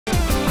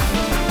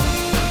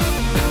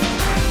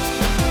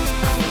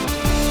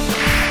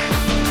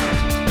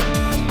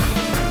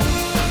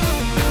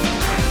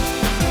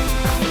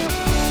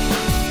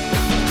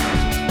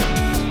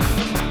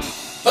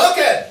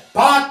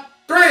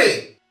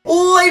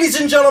Ladies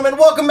and gentlemen,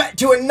 welcome back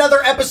to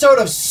another episode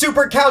of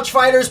Super Couch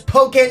Fighters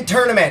Pokkén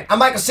Tournament. I'm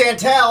Michael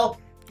Santell.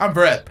 I'm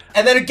Brett.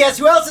 And then guess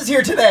who else is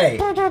here today?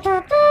 We're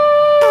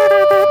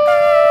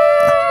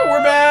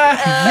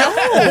back.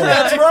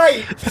 That's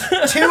right.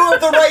 Two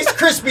of the Rice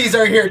Krispies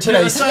are here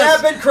today.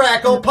 Snap and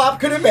Crackle. Pop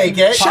couldn't make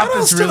it. Shout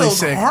out to really those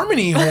sick.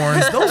 harmony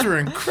horns. Those are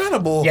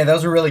incredible. Yeah,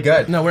 those are really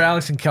good. No, we're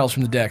Alex and Kells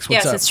from the decks.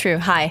 What's Yes, up? it's true.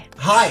 Hi.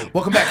 Hi.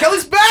 Welcome back.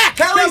 Kellie's back.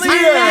 Kellie's Kellie!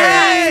 here.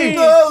 Hey!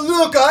 Oh,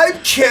 look, I'm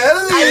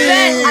Kellie.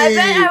 I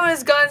bet I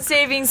was gone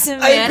saving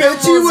some I animals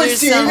bet you were or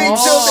saving something.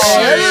 some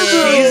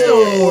animals. She's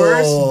the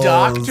worst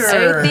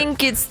doctor. I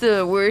think it's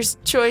the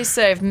worst choice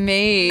I've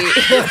made.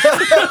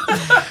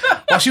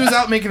 While she was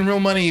out making real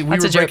money, we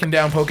That's were a joke. breaking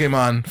down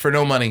Pokemon for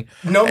no money.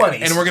 No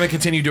money. And we're going to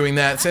continue doing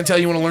that. Santell,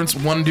 you want to learn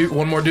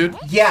one more dude?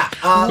 Yeah,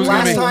 Who's gonna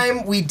last be?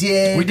 time we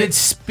did... We did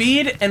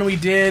speed and we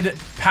did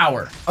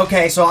power.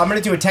 Okay, so I'm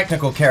going to do a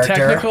technical character.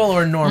 Technical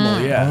or normal,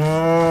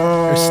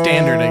 yeah. Or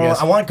standard, I guess.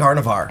 I want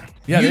Gardevoir.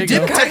 Yeah, you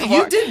there did go.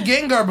 you did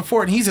Gengar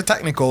before, and he's a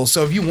technical,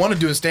 so if you want to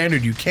do a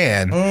standard, you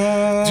can.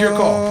 It's your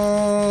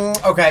call.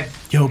 Okay.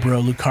 Yo,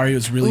 bro,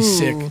 Lucario's really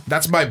sick.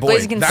 That's my boy.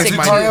 Blaziken's That's sick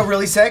my Lucario dude.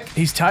 really sick?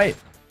 He's tight.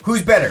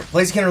 Who's better,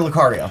 Blaziken or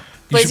Lucario?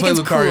 You should play Blaziken's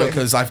Lucario cooler.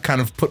 because I've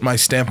kind of put my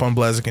stamp on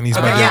Blaziken. He's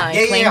Okay, my yeah.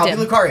 guy. I claimed I'll him.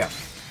 do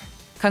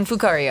Lucario. Kung Fu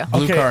Cario.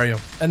 Blue Okay. Lucario.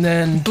 And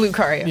then, Blue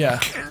Cario. yeah,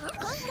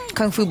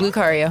 Kung Fu Blue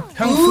Cario.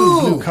 Kung Ooh.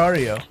 Fu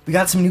Lucario. We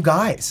got some new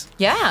guys.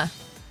 Yeah.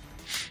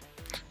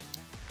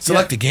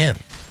 Select again.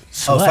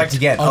 Oh, select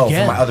again. Oh, for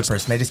Again. my other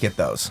person. They just get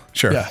those.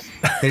 Sure. Yeah.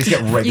 They just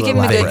get regular You give him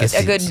live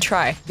a good Resties.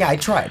 try. Yeah, I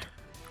tried.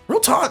 Real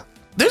talk.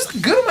 There's a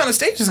good amount of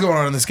stages going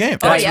on in this game.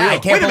 Oh, yeah. I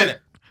can't Wait a believe-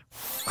 minute.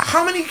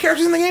 How many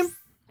characters in the game?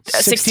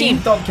 16.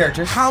 With all the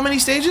characters. How many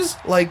stages?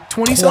 Like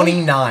 20 something?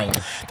 29.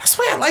 That's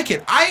the way I like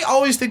it. I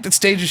always think that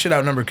stages should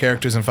outnumber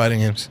characters in fighting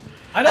games.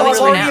 I At don't least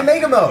Oh, for or now. the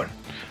Mega Mode.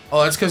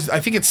 Oh, that's because I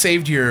think it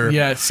saved your...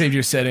 Yeah, it saved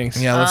your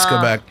settings. Yeah, let's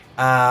go back.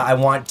 I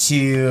want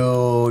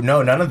to...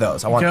 No, none of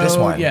those. I want this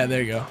one. Yeah,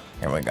 there you go.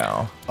 Here we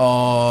go.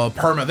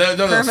 Perma. No,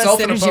 Perma self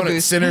and synergy opponent.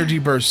 boost.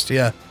 Synergy burst,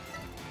 yeah.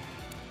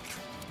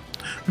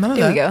 None of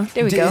There that.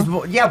 we go. There we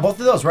go. Yeah, both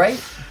of those,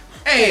 right?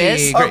 Hey, It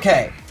is. great.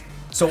 Okay.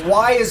 So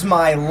Y is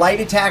my light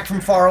attack from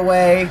far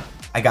away.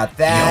 I got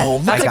that. Yo,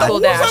 That's I a got, cool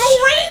What's dash. that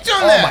whole range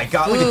on Oh that? my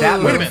god, look at that Ooh.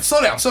 move. Wait a minute.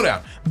 Slow down, slow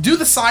down. Do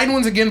the side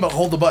ones again, but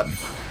hold the button.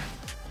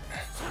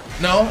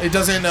 No, it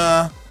doesn't,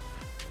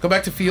 Go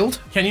back to field.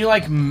 Can you,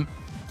 like,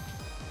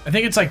 I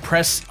think it's like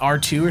press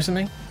R2 or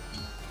something?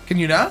 Can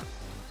you not?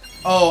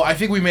 Oh, I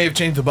think we may have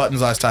changed the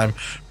buttons last time.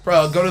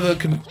 Bro, go to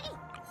the...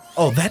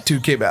 Oh, that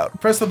dude came out.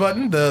 Press the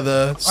button,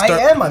 the start. I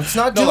am. I'm just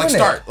not No, doing like it.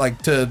 start.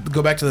 Like to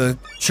go back to the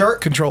Sure.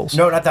 controls.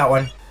 No, not that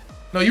one.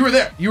 No, you were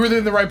there. You were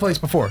in the right place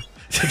before.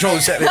 Controller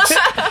settings.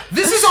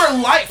 This is our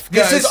life,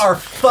 guys. This is our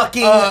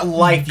fucking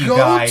life, you go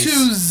guys. to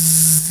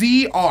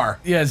ZR.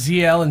 Yeah,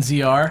 ZL and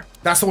ZR.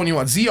 That's the one you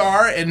want.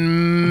 ZR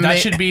and... That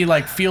should be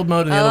like field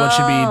mode and the other one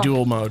should be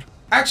dual mode.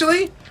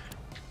 Actually,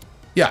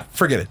 yeah,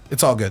 forget it.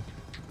 It's all good.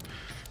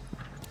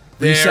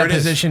 There Reset it is.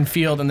 position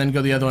field and then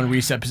go the other one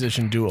reset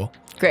position dual.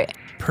 Great.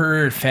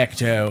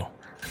 Perfecto.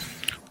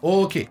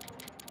 Okay.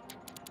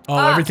 Oh,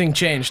 everything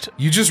changed.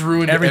 You just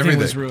ruined Everything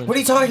was ruined. What are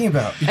you talking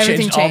about? You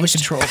Everything changed all the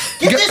changed. controls.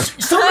 Get this!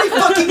 Somebody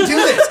fucking do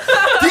this!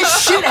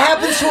 This shit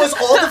happens to us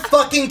all the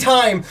fucking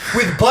time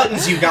with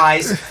buttons, you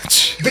guys.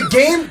 The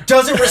game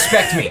doesn't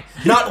respect me.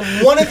 Not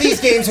one of these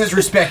games has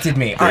respected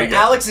me. All right,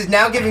 Alex is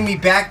now giving me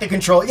back the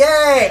control.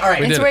 Yay! All right,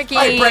 It's did it. working.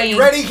 All right, Brett,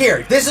 ready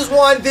here. This is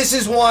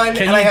one,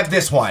 and I have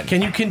this one.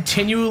 Can you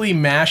continually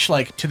mash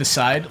like to the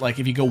side? Like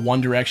if you go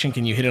one direction,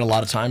 can you hit it a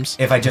lot of times?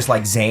 If I just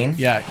like Zane?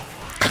 Yeah.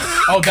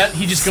 Oh, that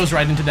he just goes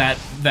right into that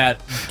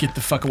get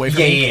the fuck away from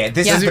me. Yeah.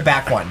 This Yeah. is the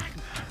back one.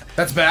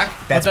 That's back.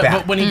 That's But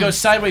back. when he goes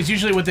sideways,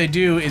 usually what they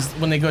do is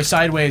when they go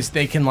sideways,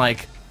 they can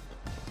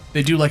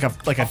they do like a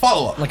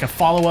follow-up. like a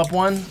follow-up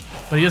one,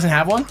 but he doesn't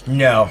have one.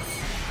 No.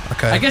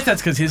 Okay. I guess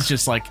that's because his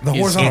just like The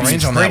horizontal It's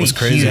range on that was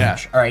pretty crazy. huge. Yeah.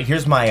 All right,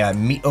 here's my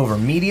over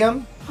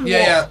medium.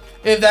 Yeah.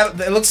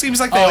 It looks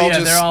seems like they Oh all yeah,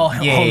 just they're all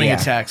Yeah, homing yeah.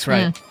 attacks,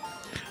 right?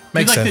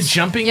 makes like sense. the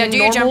jumping. Yeah, do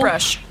your jump normal?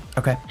 rush.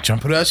 Okay.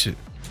 Jump it at you.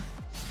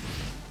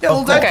 Yeah, Oh,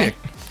 little dive okay. kick.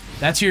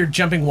 That's your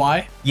jumping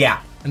Y, Yeah.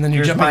 and then you're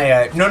Here's jumping.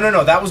 my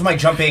no. That was my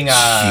jumping. X.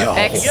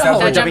 That was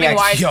my That jumping X.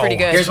 Y is Yo. pretty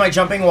good. Here's my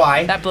jumping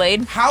Y. That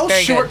blade. How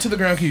Very short good. to the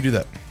ground can you do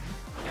that?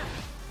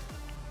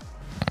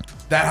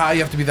 That high?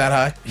 You have to be that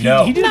high?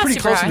 No. He did it Not pretty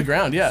super close to high. the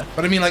ground, yeah.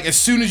 But I mean, like, as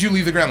soon as you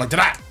leave the ground, like,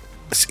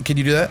 can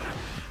you do that?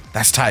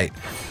 That's tight.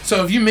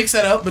 So if you mix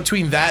that up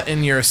between that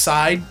and your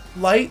side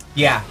light,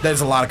 Yeah. there's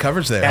a lot of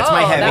coverage there. That's Oh,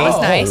 my heavy. that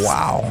was nice. Oh,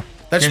 wow.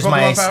 That's Here's your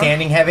my Pokemon power?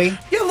 standing heavy.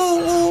 Yeah,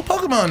 little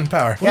Pokemon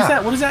power. Yeah.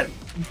 What is that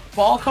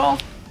ball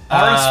called?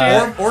 Aura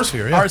sphere? Or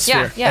Sphere, yeah. Aura sphere.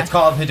 Yeah, yeah. It's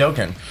called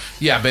Hadoken.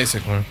 Yeah,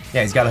 basically.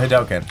 Yeah, he's got a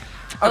Hadoken.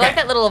 I like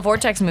that little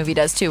vortex move he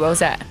does too. What was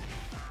that?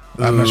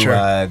 I'm not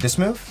sure. This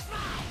move?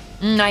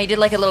 No, he did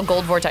like a little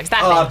gold vortex.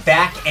 That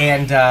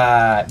thing.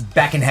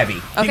 Back and heavy.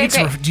 Okay, Do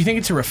great. you think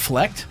it's a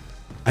reflect?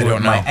 I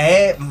don't know.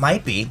 It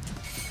might be.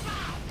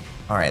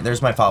 All right,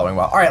 there's my following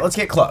wall. All right, let's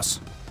get close.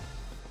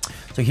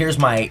 So here's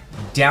my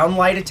down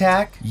light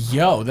attack.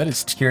 Yo, that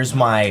is. Here's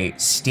my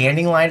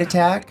standing light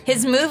attack.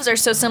 His moves are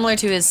so similar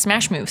to his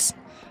Smash moves.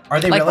 Are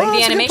they Like really?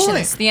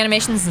 the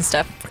animations and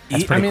stuff.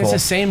 That's I pretty mean, cool.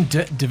 it's the same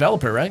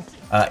developer, right?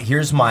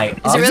 Here's my.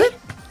 Is it really?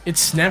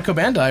 It's Namco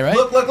Bandai, right?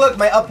 Look!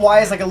 My up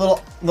Y is like a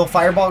little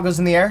fireball goes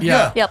in the air.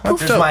 Yeah. Yeah, poof.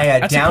 There's my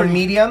That's a down pretty-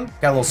 medium.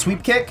 Got a little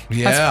sweep kick.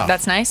 Yeah.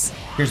 That's nice.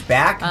 Here's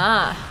back.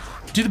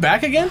 Do the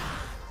back again?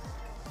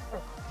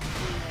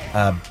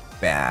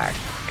 Back.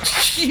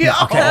 Yeah.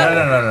 Okay.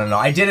 No.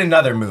 I did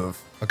another move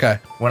Okay.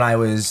 when I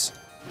was.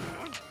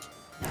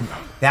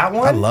 That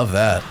one. I love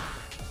that.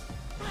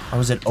 Or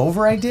was it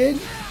over? I did.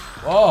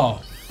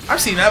 Oh.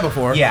 I've seen that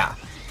before. Yeah.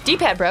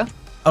 D-pad, bro.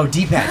 Oh,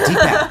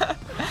 D-pad.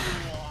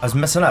 I was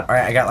messing up. All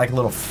right, I got like a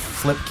little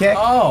flip kick.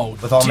 Oh,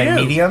 with all my dude.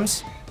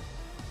 mediums.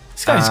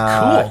 This guy's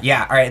cool.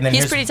 Yeah. All right, and then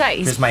He's here's, pretty tight.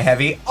 Here's my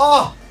heavy.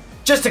 Oh,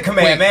 just a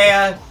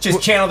Kamehameha.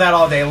 Just channel that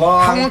all day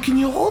long. How long can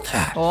you hold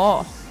that?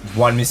 Oh.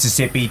 1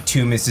 Mississippi,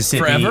 2 Mississippi,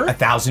 Forever?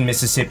 1,000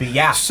 Mississippi.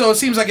 Yeah. So it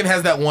seems like it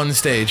has that one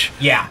stage.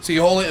 Yeah. So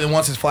you hold it, and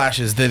once it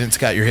flashes, then it's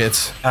got your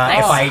hits. If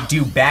I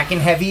do back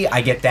and heavy,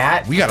 I get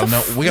that. We gotta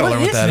know. We gotta learn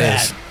what is that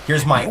that? is.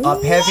 Here's my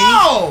up heavy.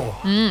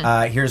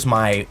 Whoa! Here's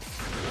my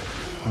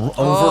over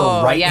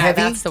Oh, right yeah,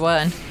 heavy. that's the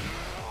one.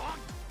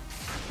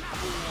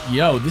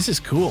 Yo, this is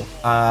cool.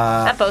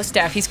 That bow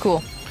staff, he's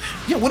cool.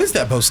 Yeah. What is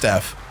that bow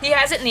staff? He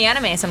has it in the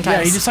anime sometimes.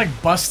 Yeah, he just like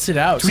busts it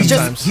out He's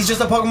sometimes.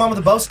 just a Pokemon with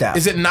a bow staff.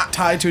 Is it not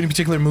tied to any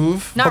particular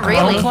move? Not Bone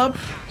really. Club?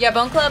 Yeah,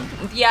 Bone Club.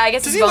 Yeah, I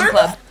guess Does it's he Bone learn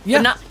Club. that? Yeah.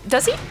 But not,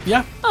 does he?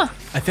 Yeah.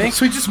 I think.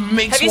 So he just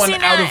makes Have you one seen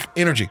out that? of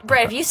energy.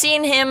 Brett, have you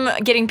seen him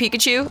getting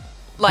Pikachu?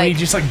 When Like, he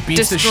just like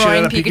beats the shit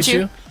destroying out of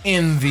Pikachu.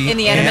 In the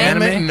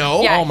anime?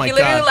 No. yeah, Oh my he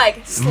literally God.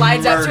 like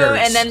slides up to him Murders.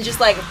 and then just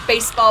like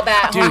baseball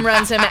bat home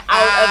runs him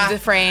out of the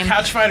frame.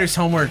 Couch Fighters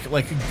homework,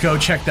 like go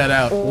check that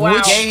out. Wow.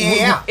 Which-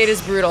 Yeah. It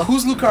is brutal.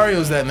 Who's Lucario?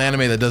 Is that in the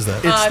anime that does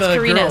that? It's it's the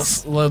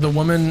Karina's. girl, the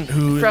woman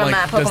who From,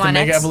 like does the Pokemon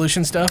Mega X.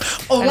 Evolution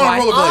stuff. Oh, And one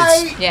on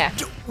why- rollerblades. Yeah.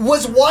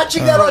 Was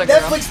watching that on Roller girl.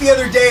 Netflix the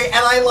other day,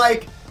 and I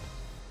like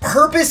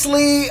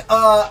purposely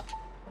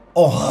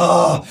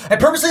I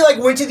purposely like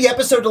went to the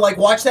episode to like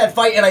watch that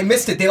fight, and I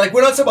missed it. They like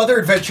went on some other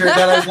adventure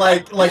that I was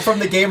like from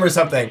the game or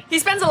something. He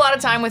spends a lot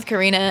of time with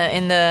Karina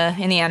in the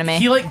anime.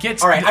 He like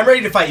gets. All right, I'm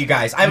ready to fight you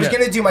guys. I was Yeah.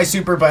 gonna do my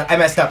super, but I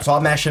messed up, so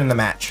I'll mash it in the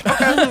match.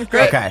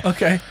 Great. Okay.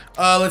 Okay.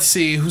 Let's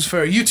see who's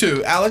fair. You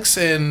two, Alex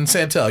and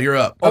Santell. You're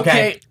up.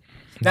 Okay.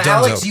 Now, Dunzo.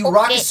 Alex, you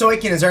rock a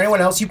Soikin. Is there anyone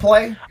else you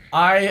play?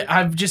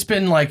 I've just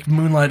been like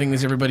moonlighting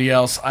as everybody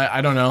else.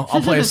 I don't know.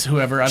 I'll play as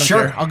whoever. I don't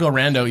Sure. care. I'll go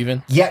rando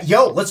even. Yeah,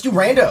 yo, let's do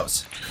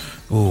randos.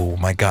 Oh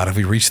my God, have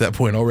we reached that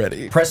point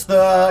already? Press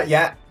the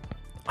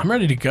I'm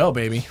ready to go,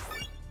 baby.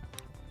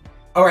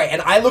 All right,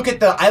 and I look at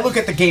the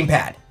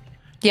gamepad.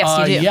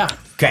 Yes, you do. Yeah.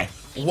 Okay.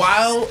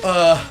 While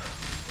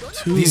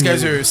these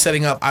guys are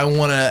setting up, I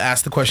want to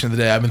ask the question of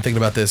the day. I've been thinking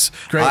about this.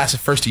 Great. I'll ask it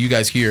first to you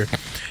guys here.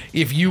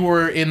 If you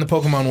were in the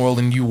Pokemon world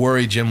and you were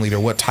a gym leader,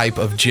 what type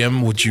of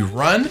gym would you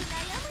run?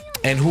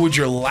 And who would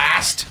your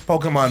last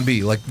Pokemon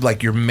be?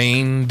 Like your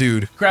main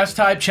dude? Grass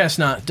type,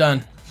 chestnut,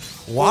 done.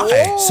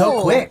 Why?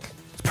 So quick.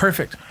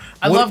 Perfect.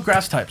 I What- love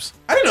grass types.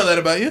 I didn't know that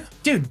about you.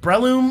 Dude,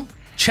 Breloom,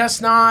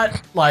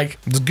 chestnut, like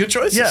It's good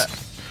choices. yeah.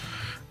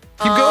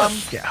 Keep going.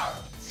 Yeah.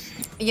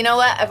 You know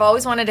what? I've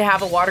always wanted to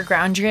have a water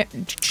ground gym.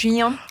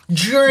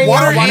 During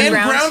Water Water and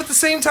grounds. ground at the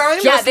same time?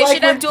 Yeah, they like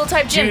should have when- dual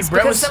type gyms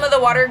Brett because was- some of the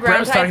water Brett ground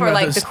was type talking are about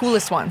like this. the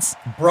coolest ones.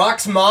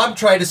 Brock's mom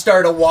tried to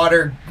start a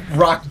water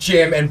rock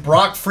gym, and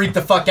Brock freaked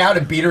the fuck out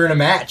and beat her in a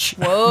match.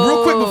 Whoa.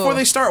 Real quick before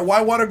they start,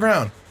 why water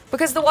ground?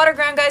 Because the water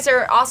ground guys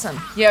are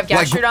awesome. You have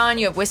Like- Gastrodon,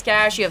 you have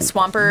Whiscash, you have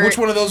Swampert. Which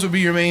one of those would be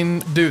your main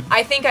dude?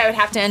 I think I would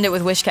have to end it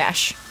with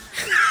Whiscash.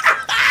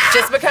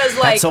 Just because,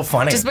 like, so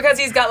funny. Just because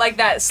he's got like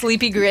that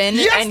sleepy grin,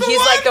 Yes, and the he's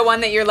one! like the one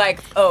that you're like,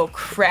 oh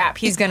crap,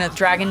 he's gonna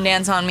dragon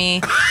dance on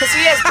me. Because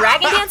he has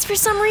dragon dance for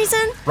some reason.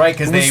 Right,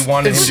 because they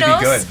wanted him Who to knows?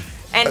 be good.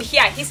 And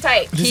yeah, he's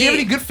tight. Does he have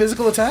any good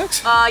physical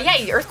attacks?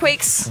 Yeah,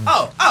 earthquakes.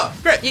 Oh,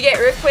 great. You get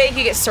earthquake,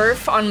 you get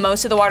surf on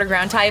most of the water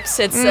ground types.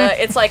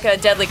 It's like a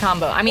deadly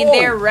combo. I mean, Oh.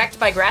 they're wrecked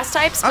by grass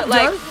types, but I'm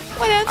like, done.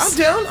 what I'm else?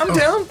 down. I'm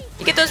down.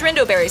 You get those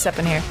Rindo berries up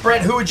in here.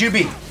 Brett, who would you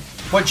be?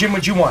 What gym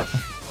would you want?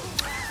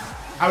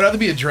 I would either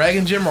be a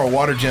dragon gym or a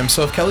water gym.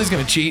 So if Kelly's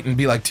gonna cheat and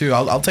be like two,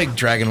 I'll take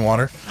dragon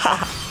water.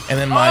 And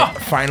then my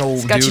final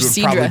got dude your would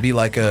Seadra. probably be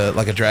like a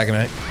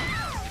dragonite.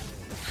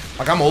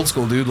 Like I'm old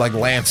school, dude. Like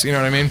Lance, you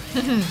know what I mean?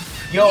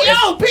 Yo,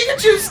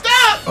 Pikachu,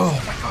 stop!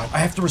 oh my god, I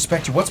have to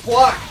respect you. What's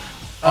block?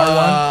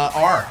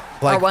 R.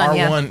 Like R1,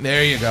 yeah. R1.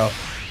 There you go.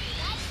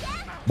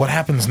 What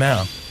happens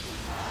now?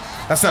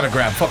 That's not a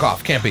grab. Fuck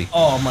off. Can't be.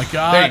 Oh my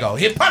god. There you go.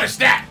 Hit punish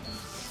that.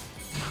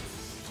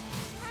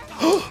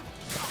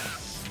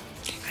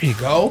 There you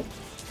go.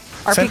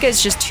 Our Sen- Pika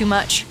is just too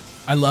much.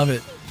 I love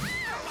it.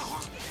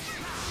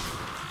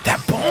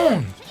 That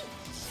bone.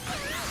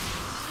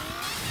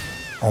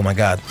 Oh my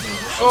god.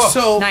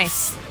 So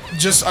Nice.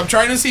 just I'm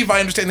trying to see if I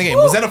understand the game.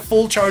 Was that a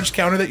full charge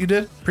counter that you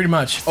did? Pretty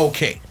much.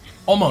 Okay.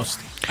 Almost.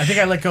 I think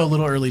I let go a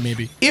little early,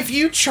 maybe. If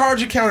you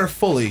charge a counter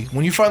fully,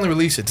 when you finally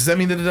release it, does that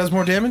mean that it does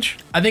more damage?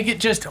 I think it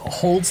just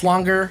holds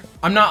longer.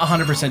 I'm not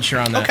 100% sure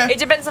on that. Okay. It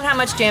depends on how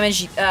much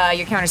damage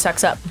your counter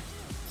sucks up.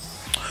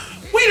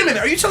 Wait a minute,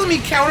 are you telling me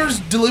counters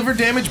deliver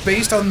damage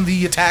based on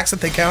the attacks that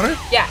they counter?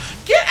 Yeah.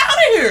 Get out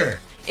of here!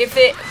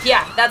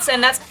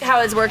 That's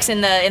how it works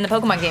in the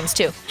Pokemon games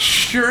too.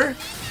 Sure.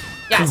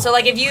 Yeah, so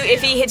like if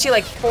he hits you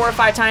like 4 or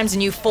 5 times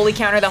and you fully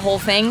counter the whole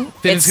thing,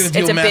 Then it's gonna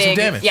deal a massive big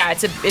damage. Yeah,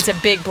 it's a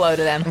big blow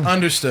to them.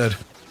 Understood.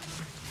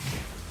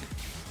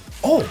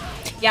 Oh.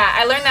 Yeah,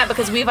 I learned that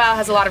because Weavile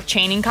has a lot of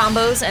chaining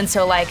combos, and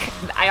so like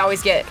I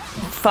always get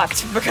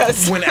fucked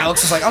because When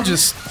Alex is like, I'll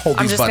just hold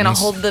I'm these just buttons. gonna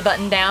hold the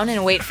button down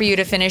and wait for you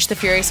to finish the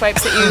Fury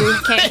swipes that you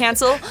can't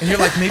cancel. And you're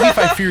like, maybe if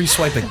I Fury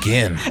Swipe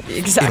again,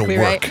 Exactly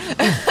it'll right.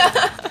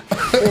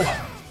 work.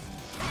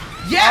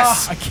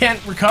 Yes! I can't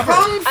recover.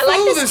 Kung I like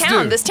Fu this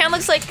town. dude. This town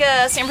looks like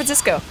San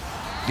Francisco.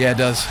 Yeah, it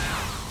does.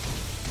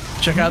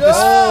 Check out this.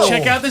 No!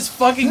 Check out this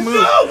fucking move.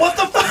 No, what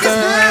the fuck is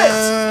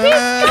this?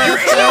 Where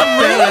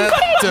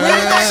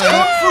did this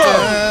come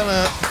from?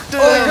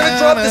 Oh, you're gonna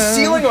drop the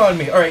ceiling on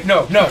me. All right,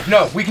 no,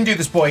 we can do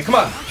this, boy. Come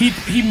on. He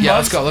mugs, Yeah,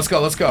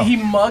 let's go. He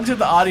mugs at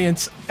the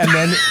audience, and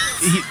then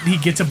he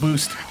gets a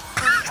boost.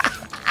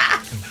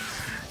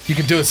 You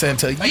can do it,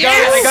 Santa.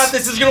 I got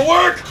this. This is gonna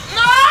work.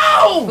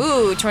 No!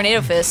 Ooh,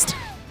 Tornado Fist.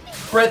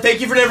 Brett, thank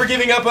you for never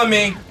giving up on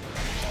me.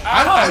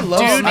 I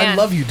man.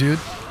 love you, dude.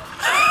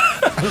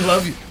 I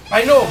love you.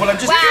 I know, but I'm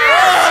just.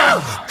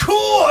 Wow.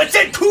 Cool! It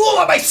said cool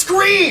on my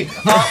screen!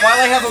 While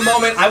I have a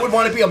moment, I would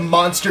want to be a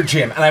monster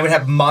gym, and I would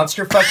have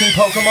monster fucking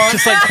Pokemon.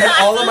 Just like- and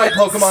all of my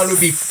Pokemon would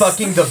be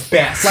fucking the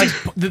best.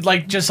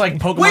 Just like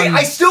Pokemon. Wait,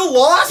 I still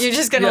lost? You're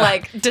just gonna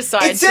like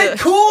decide It said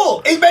to.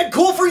 cool! It meant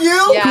cool for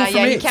you? Yeah, for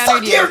yeah, me. he countered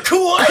Fuck you. you're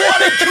cool! I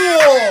wanted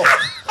cool!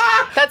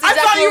 That's I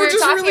thought exactly you what were we were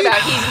just talking really-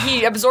 about.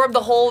 He absorbed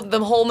the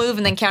whole move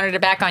and then countered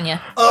it back on you.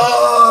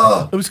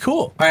 It was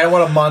cool. Alright, I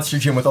want a monster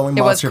gym with only was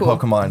monster cool.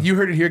 Pokemon. You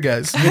heard it here,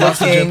 guys.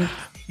 looking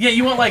Yeah,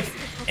 you want like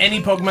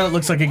any Pokemon that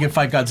looks like it could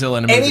fight Godzilla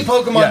in a movie. any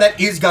Pokemon Yeah. that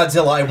is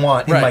Godzilla I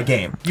want in Right. my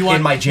game. You want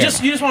in my gym.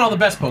 You just want all the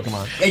best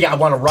Pokemon. Yeah, I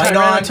want a Rhydon.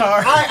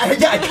 Tyranitar.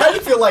 I kind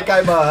of feel like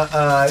I'm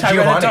Giovanni.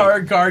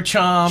 Tyranitar,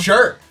 Garchomp.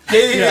 Sure.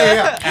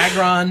 Yeah.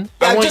 Aggron.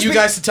 I want just you be-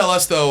 guys to tell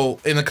us though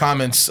in the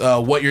comments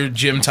what your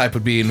gym type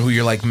would be and who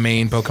your like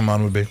main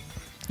Pokemon would be.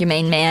 Your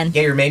main man.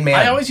 Yeah, your main man.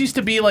 I always used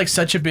to be like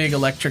such a big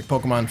electric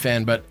Pokemon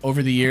fan, but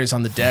over the years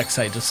on the decks,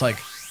 I just like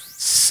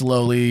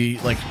slowly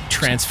like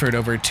transferred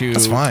over to.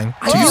 That's fine.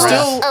 Oh, You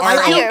still oh, are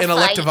fire an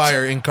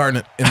Electivire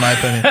incarnate, in my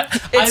opinion.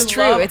 It's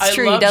true. It's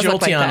true. I He love does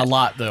look like Jolteon that. a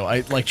lot, though.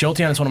 I like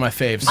Jolteon is one of my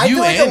faves. I You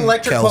feel like and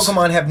electric Kells.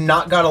 Pokemon have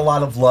not got a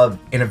lot of love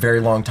in a very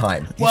long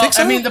time. Well, think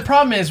so? I mean, the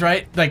problem is,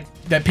 right, like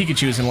that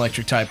Pikachu is an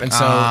electric type, and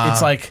so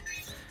it's like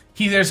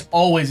there's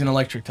always an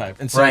electric type,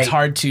 and so it's Right.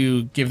 hard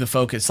to give the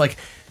focus. Like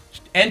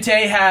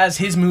Entei has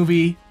his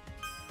movie.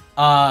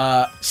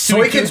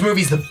 Suicune's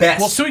movie's the best.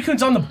 Well,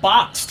 Suicune's on the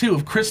box too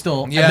of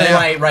Crystal. Yeah, and then,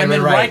 right, And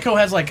then right. Raikou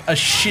has like a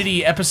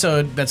shitty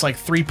episode that's like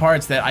 3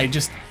 parts that I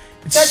just.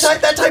 It's,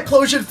 that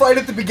Typhlosion fight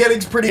at the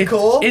beginning's pretty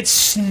cool.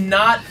 It's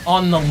not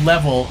on the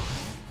level.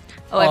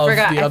 Oh, I of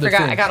forgot. the I other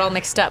forgot. I things. got all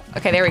mixed up.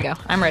 Okay, there we go.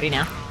 I'm ready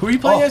now. Who are you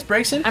playing Oh. as,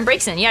 Braxton? I'm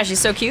Braixen. Yeah, she's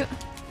so cute.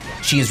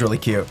 She is really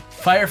cute.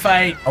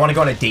 Firefight. I want to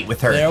go on a date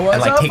with her There was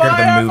and like a take her to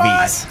the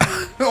firefight.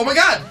 movies. Oh my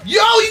god! Yo,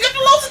 you got the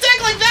lows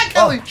attack like that,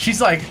 Kelly! She's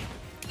like.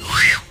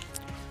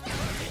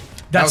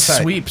 That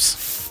Outside.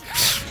 sweeps.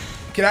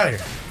 Get out of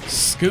here.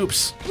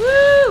 Scoops.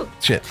 Woo!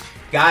 Shit.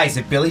 Guys,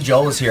 if Billy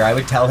Joel was here, I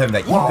would tell him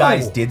that you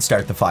guys did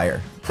start the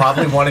fire.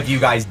 Probably one of you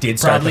guys did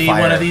start Probably the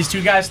fire. one of these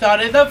 2 guys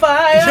started the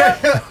fire.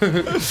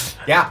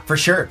 Yeah, for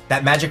sure.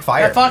 That magic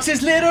fire. That fox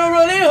is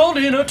literally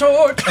holding a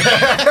torch.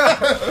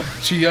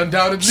 She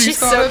undoubtedly She's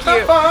so started the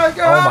cute. fire.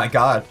 Oh my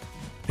god.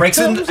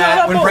 Braixen, Comes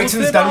out when of Braixen's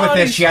both done with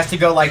bodies. this, she has to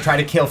go like try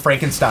to kill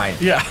Frankenstein.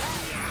 Yeah.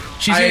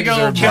 She's I gonna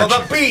go deserve Kill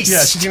march. the beast!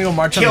 Yeah, she's gonna go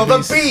march Kill on the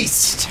the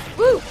beast. beast!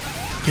 Woo!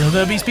 Kill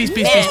the beast, beast,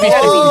 beast, Man, beast, you beast,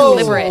 gotta beast. be Oh.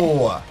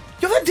 deliberate.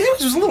 Yo, that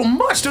damage was a little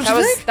much, don't That you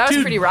was think? that was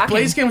Dude, pretty rocking.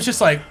 Blaziken was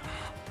just like,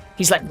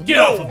 He's like, get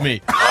off of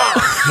me.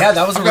 Yeah,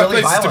 that was I've got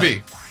really places violent.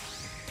 to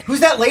be. Who's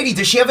that lady?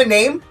 Does she have a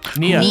name?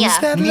 Nia. Nia.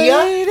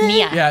 Nia?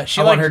 Nia. Yeah,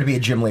 she I like want her to be a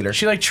gym leader.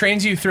 she like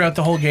trains you throughout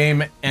the whole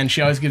game, and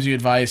she always gives you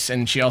advice,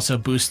 and she also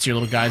boosts your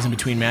little guys in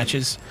between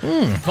matches.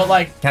 But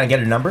like, Can I get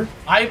a number?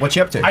 What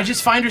you up to? I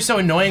just find her so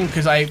annoying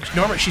because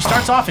normally she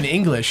starts off in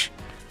English,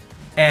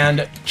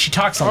 and she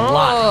talks a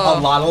lot. a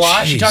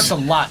lot? She talks a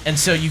lot, and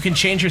so you can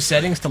change her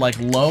settings to like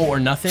low or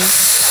nothing.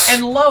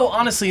 And low,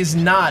 honestly, is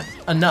not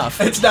enough.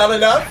 It's not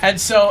enough?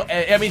 And so,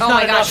 I mean, it's Oh not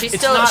my enough.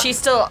 gosh, she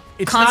still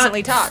It's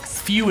constantly not talks.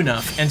 few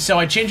enough. And so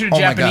I changed her to Oh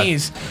my God.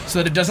 Japanese so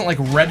that it doesn't like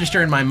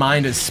register in my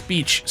mind as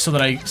speech, so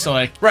that I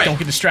Right. don't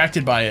get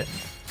distracted by it.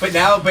 But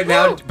now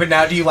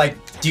do you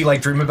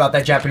like dream about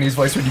that Japanese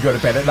voice when you go to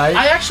bed at night?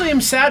 I actually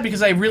am sad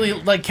because I really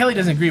like Kelly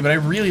doesn't agree, but I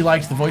really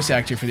liked the voice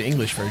actor for the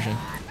English version.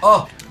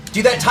 Oh,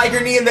 do that tiger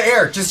knee in the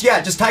air. Just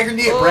tiger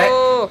knee it, Brett.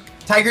 Oh.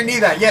 Tiger knee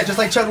that. Yeah, just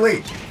like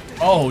Chun-Li.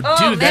 Oh,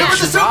 dude, man. Hit him with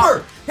the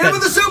super! Hit him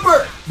with the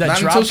super! that Not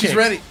drop until she's kick.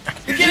 ready.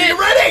 Get it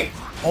ready!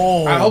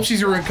 Oh. I hope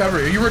she's a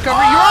recovery. Are you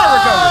recovering? You are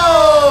recovering.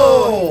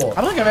 Oh!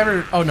 I don't think I've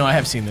ever. Oh no, I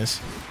have seen this.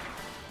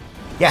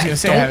 Yeah, I was gonna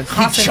say, I haven't- he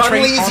Concentrate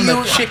chun-lees on you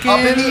the chicken. up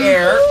in the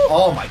air.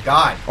 Oh my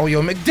god. Oh,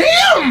 yo,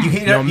 McDamn! You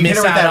hit Don't her with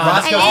miss that out on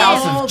Roscoe's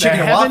House all of chicken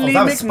the and waffles. heavenly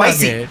That was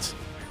spicy. McNuggets.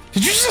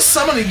 Did you just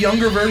summon a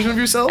younger version of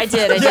yourself? I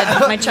did,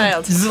 my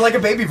child. This is like a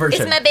baby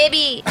version. It's my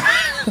baby.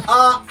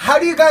 How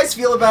do you guys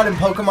feel about in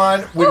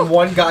Pokemon when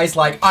one guy's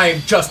like, I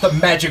am just a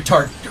magic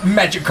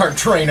card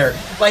trainer,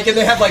 like, and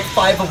they have like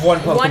 5 of one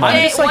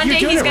Pokemon. It's like One you're day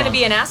doing he's it going to wrong.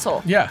 be an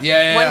asshole. Yeah.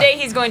 Yeah. One day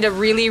he's going to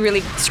really,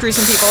 really screw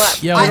some people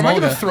up. Yeah. Am I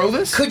going to Emolga. throw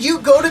this? Could you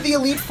go to the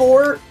Elite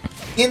Four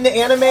in the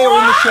anime or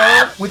in the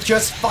show with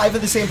just 5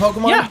 of the same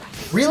Pokemon? Yeah.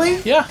 Really?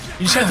 Yeah.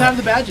 You just have to have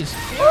the badges.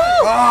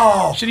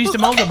 Oh. Should use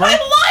Demolga, bro. My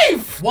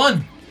life!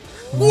 1.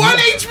 1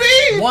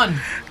 HP! 1.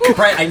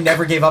 Brett, I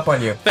never gave up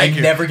on you. Thank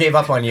you. Never gave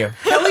up on you.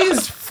 Kellie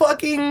is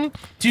fucking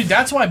Dude,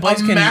 that's why a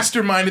Blitz can.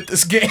 mastermind at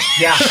this game.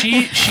 Yeah.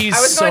 She's I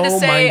was so going to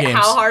say mind games.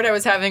 how hard I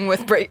was having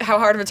with how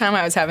hard of a time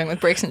I was having with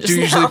breaks and just Do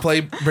you usually now.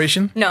 play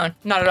Bracian? No,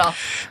 not at all.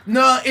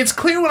 No, it's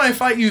clear when I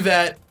fight you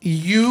that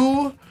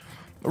you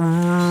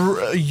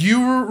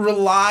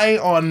rely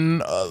on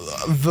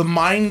the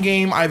mind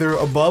game either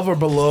above or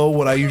below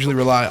what I usually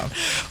rely on.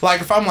 Like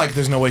if I'm like,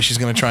 there's no way she's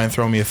gonna try and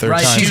throw me a third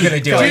Right, time. she's gonna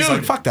do it.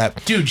 Dude, fuck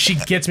that. Dude, she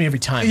gets me every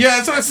time.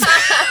 Yeah, that's what it's.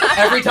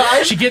 Every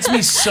time? She gets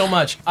me so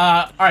much.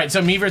 All right,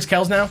 so me versus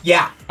Kells now.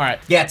 Yeah. All right.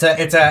 Yeah,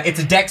 it's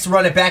a Dex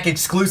Run It Back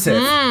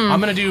exclusive.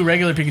 I'm gonna do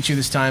regular Pikachu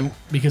this time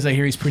because I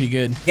hear he's pretty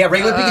good. Yeah,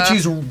 regular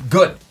Pikachu's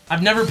good.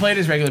 I've never played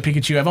as regular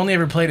Pikachu. I've only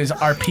ever played as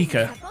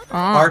Arpika.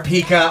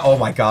 Arpika, oh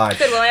my god.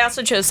 Good. Well, I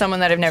also chose someone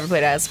that I've never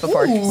played as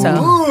before. So,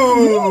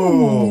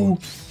 Ooh.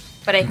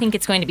 but I think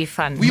it's going to be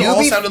fun. We all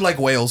Newbie- sounded like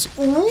whales.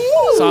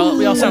 So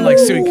we all sound like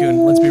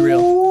Suicune. Let's be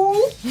real.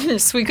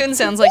 Suicune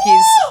sounds like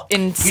he's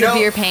in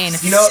severe pain.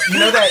 You know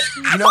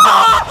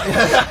how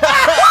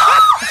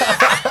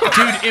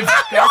Dude,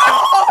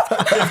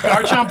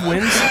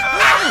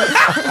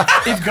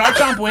 if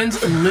Garchomp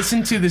wins,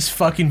 listen to this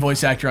fucking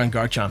voice actor on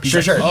Garchomp. He's Sure,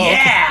 like, sure. "Oh,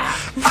 Yeah.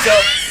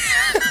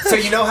 So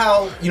you know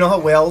how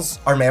whales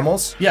are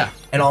mammals? Yeah,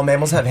 And all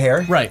mammals have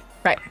hair? right.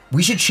 Right.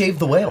 We should shave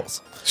the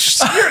whales.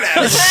 You're an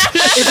ass.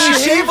 If we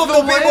shave them,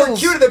 they'll be more whales.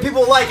 cuter that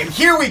people like. And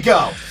here we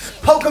go.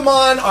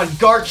 Pokemon on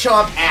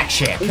Garchomp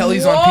action.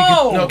 Kelly's on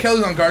Whoa. Pikachu. No,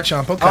 Kelly's on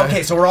Garchomp. Okay.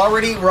 Okay, so we're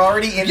already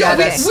in Yeah,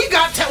 that. we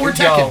got we're Yo,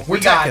 teching. we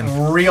We're got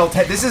teching. real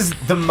This is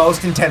the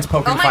most intense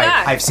Pokemon Oh my fight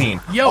God. I've seen.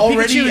 Yo,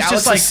 Already, Pikachu is Alex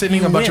just like is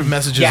sending a bunch of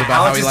messages Yeah,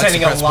 about Alex how he is likes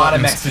sending to a press lot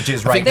of buttons.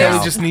 messages I right think Kelly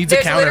now. just needs a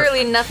There's counter.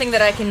 literally nothing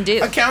that I can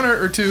do. A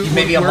counter or two.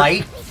 Maybe a would work.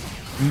 light.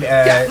 like,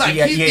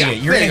 Yeah. yeah, You're there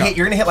you gonna go. hit.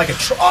 You're gonna hit like a.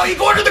 Oh, you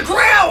go under the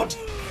ground.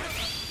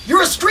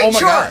 You're a street Oh my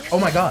shark. god. Oh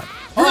my god.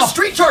 You're a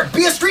street shark.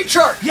 Be a street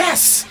shark.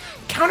 Yes.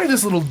 Counter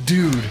this little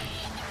dude.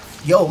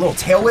 Yo, little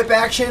tail whip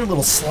action,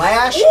 little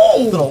slash,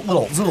 Whoa.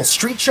 little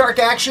street shark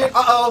action.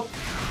 Oh,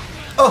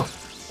 Oh,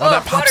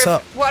 that pops water,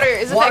 up. Water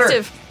is Water.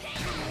 effective.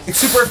 it's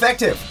super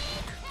effective.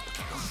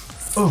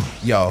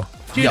 Yo.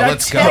 Dude, Yo, I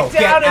let's checked go.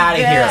 Get out of out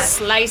of that. here.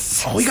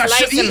 Slice. Oh, he got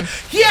slice he, him.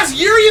 he has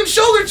Urian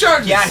shoulder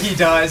charges. Yeah, he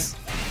does.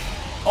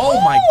 Oh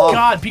my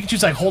god,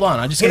 Pikachu's like, hold on,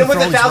 I'm just Hit gonna him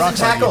with throw 1,000 these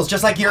rocks at you. tackles,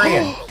 just like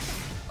Urian.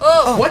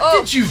 What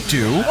did you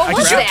do? What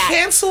was did you that?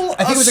 cancel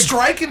think a it was a-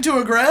 strike into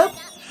a grab?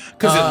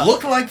 Because it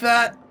looked like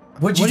that.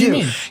 What'd What do you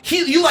mean?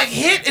 You like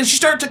hit and she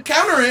started to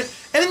counter it,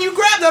 and then you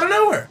grabbed out of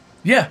nowhere.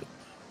 Yeah.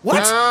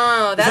 What?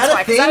 Oh, that's that a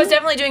why. Because I was thing?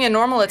 definitely doing a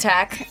normal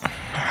attack.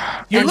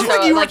 You And looked so,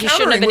 like you were like, you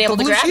shouldn't countering have been with able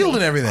the to blue grab shield me.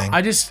 and everything.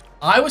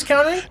 I was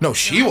countering? No,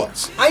 she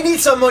was. I need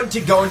someone to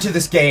go into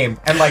this game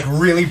and like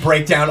really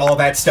break down all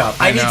that stuff.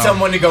 I need know.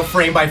 someone to go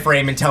frame by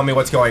frame and tell me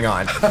what's going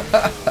on.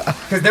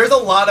 Because there's a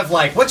lot of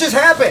like, what just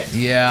happened?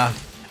 Yeah.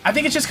 I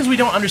think it's just because we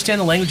don't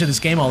understand the language of this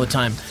game all the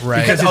time.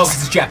 Right. Because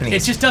it's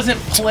Japanese. It just doesn't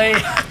play.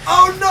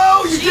 Oh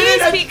no, you Jeez,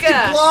 did it!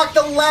 Pika. You blocked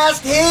the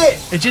last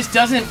hit. It just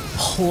doesn't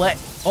play.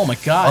 Oh my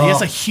god, he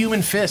has a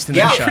human fist in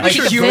Yeah, that shot. a pretty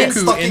sure human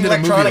Goku fucking ended a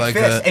movie electronic like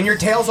fist, that. and your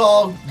tail's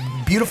all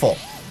beautiful.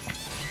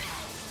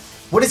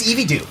 What does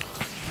Eevee do?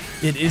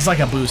 It is like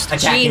a boost.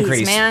 Attack Jeez,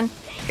 increase. man.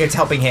 It's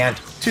helping hand.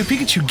 Dude,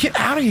 Pikachu, get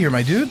out of here,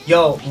 my dude.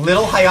 Yo,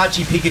 little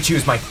Hayachi Pikachu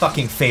is my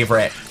fucking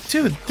favorite.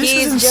 Dude, this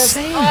He's is just.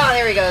 insane. Oh,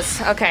 there he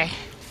goes. Okay.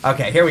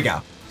 Okay, here we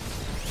go.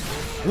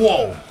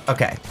 Whoa.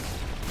 Okay.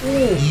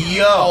 All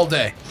Yo,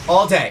 day.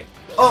 all day.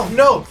 Oh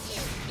no,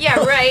 Yeah,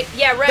 right.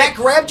 Yeah, right. that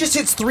grab just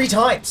hits 3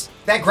 times.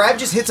 That grab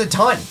just hits a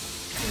ton.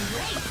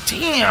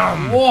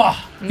 Damn. Whoa.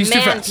 He's too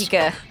Man, fast.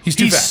 Pika. He's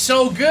too He's fast.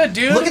 so good,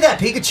 dude. Look at that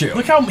Pikachu.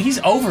 Look how he's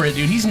over it,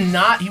 dude. He's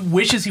not. He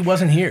wishes he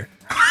wasn't here.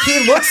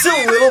 He looks a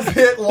little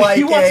bit like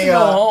He wants to go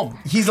home.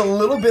 He's a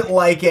little bit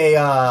like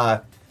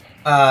a.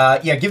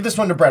 Yeah, give this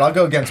one to Brett. I'll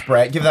go against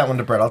Brett. Give that one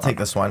to Brett. I'll take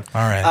this one.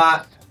 All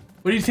right.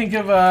 What do you think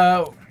of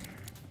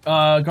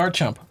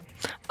Garchomp?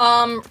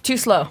 Too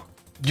slow.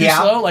 Too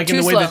Yeah. slow? Like in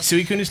Too the way slow. that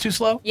Suicune is too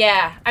slow?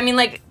 Yeah, I mean,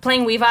 like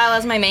playing Weavile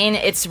as my main,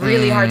 it's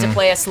really hard to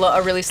play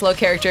a really slow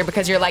character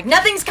because you're like,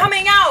 nothing's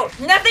coming out,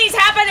 nothing's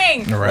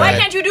happening. Why Right.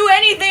 can't you do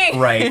anything?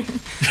 Right.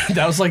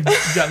 That was like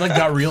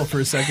got real for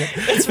a second.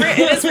 It is real. I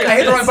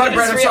hit the wrong button,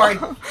 Brett. I'm sorry.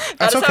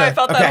 That's how I okay.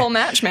 felt Okay. that whole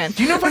match, man.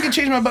 Do you know if I can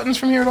change my buttons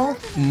from here at all?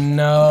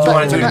 No. Do you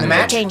want to do it in the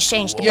match?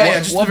 Change. Yeah,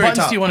 just What the very buttons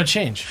top. do you want to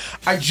change?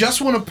 I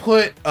just want to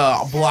put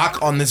a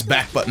block on this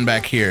back button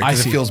back here I because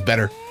it see. feels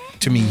better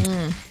to me.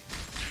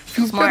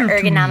 Feels More better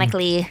to me.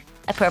 ergonomically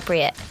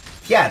appropriate.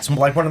 Yeah, it's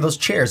like one of those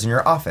chairs in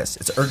your office.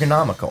 It's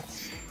ergonomical.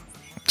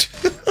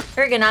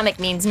 Ergonomic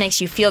means makes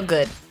you feel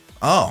good.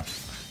 Oh,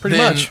 Pretty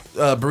then, much.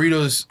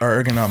 Burritos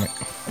are ergonomic.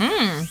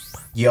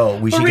 Yo,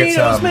 we should get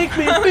Burritos some. make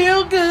me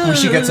feel good. We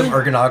should get some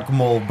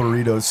ergonomical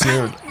burritos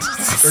soon.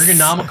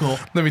 Ergonomical.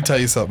 Let me tell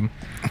you something.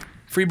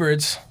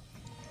 Freebirds.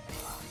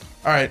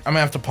 All right, I'm gonna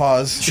have to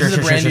pause. Sure, This is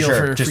a sure, brand sure, deal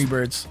sure. for Just-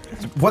 Freebirds.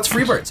 What's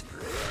Freebirds?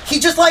 He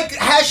just like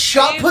has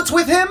shot puts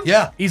with him.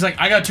 Yeah. He's like,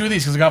 I got 2 of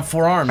these because I got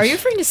 4 arms. Are you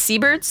referring to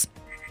seabirds?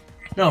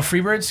 No,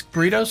 Freebirds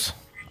burritos.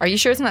 Are you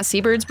sure it's not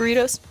seabirds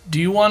burritos? Do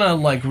you want to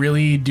like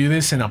really do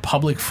this in a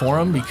public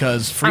forum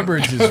because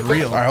Freebirds is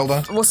real? All right, hold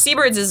on. Well,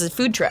 seabirds is a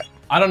food truck.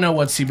 I don't know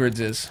what Seabirds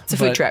is. It's a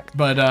food but- truck.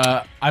 But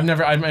I'm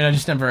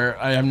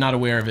not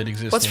aware of it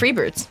existing. What's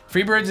Freebirds?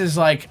 Freebirds is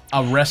like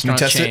a restaurant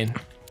test it? chain.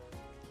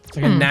 It's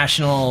like a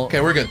national.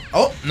 Okay, we're good.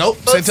 Oh, nope.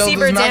 Both Santell is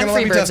seabirds not and gonna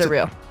let me freebirds test are it.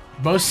 real.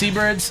 Both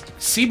seabirds.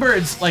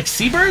 Seabirds?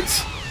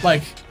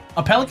 Like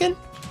a pelican?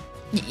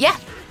 Yeah.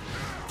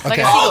 Like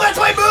Okay. a Oh, seagull. that's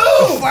my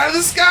move! Fly to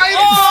the sky.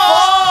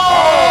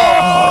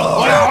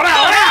 Hold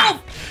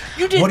on.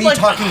 You did What are you like,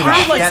 talking you about?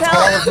 did, like, That's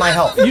all of my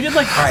health. You did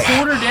like right.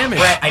 quarter damage.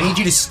 Brett, I need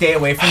you to stay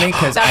away from me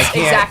because I That's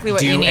can't exactly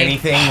what do you need.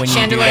 anything when you do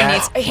Chandelier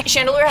that. needs.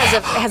 Chandelier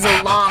has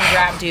a long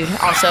grab, dude.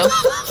 Also,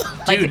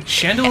 Dude,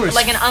 Chandelier is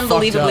like an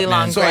unbelievably fucked up, long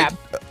man. So grab.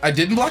 I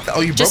didn't block that.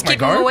 Oh, you Just broke my keep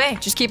guard. him away.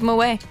 Just keep him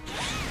away.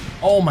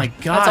 Oh my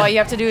god. That's all you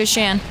have to do is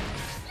Shan.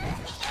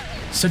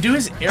 So do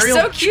his aerial.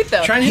 So cute,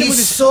 though. Try and hit him with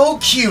He's his, so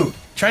cute.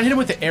 try and hit him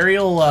with the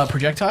aerial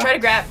projectile. Try to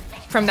grab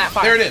from that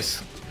far. There it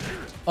is.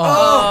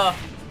 Oh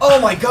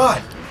my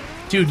god.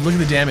 Dude, look at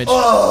the damage. Yeah,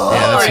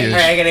 that's Alright, huge.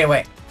 alright, I gotta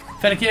wait.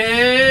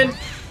 Fennekin!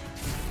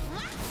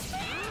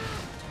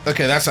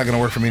 Okay, that's not gonna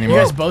work for me You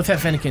anymore. guys both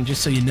have Fennekin,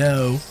 just so you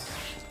know.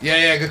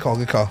 Yeah, good call,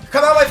 good call.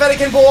 Come on, my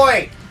Fennekin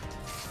boy!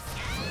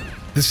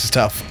 This is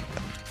tough.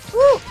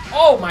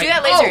 Oh my Do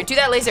that laser. Do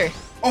that laser.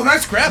 Oh,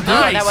 nice grab. Oh,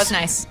 Nice. that was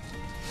nice.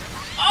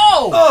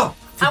 Oh! Oh!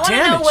 I want to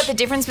know damage. what the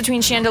difference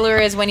between Chandelier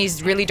is when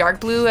he's really dark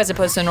blue as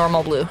opposed to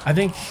normal blue. I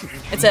think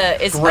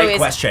Great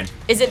question.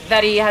 Is it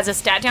that he has a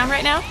stat down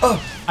right now?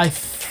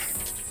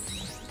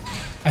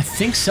 I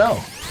think so.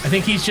 I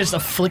think he's just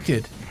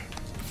afflicted.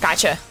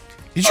 Gotcha.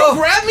 Did you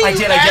grab me?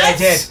 I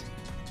did.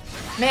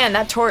 Man,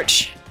 that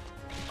torch.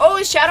 Oh,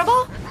 his Shadow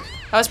Ball?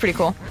 That was pretty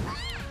cool.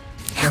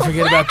 Don't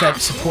forget about that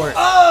support.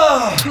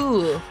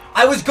 Ooh.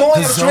 I was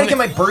trying to zoning- get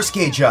my burst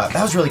gauge up.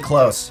 That was really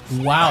close.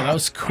 Wow, that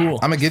was cool.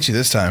 I'm gonna get you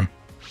this time.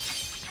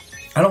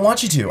 I don't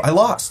want you to. I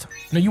lost.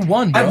 No, you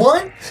won, bro. I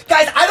won?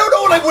 Guys, I don't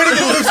know what I'm winning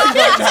and losing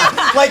right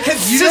now. Like,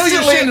 You know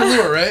you're consistently.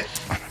 Chandelier, right?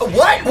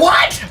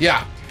 What?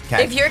 Yeah.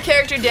 Okay. If your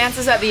character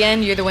dances at the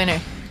end, you're the winner.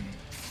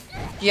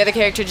 The other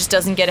character just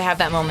doesn't get to have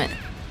that moment.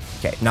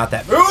 Okay, not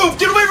that. Move!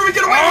 Get away from me!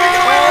 Get away from me!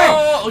 Get away from me!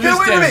 Oh, look Get at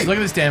away this from damage. me! Look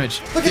at this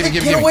damage. Look Give at me, it!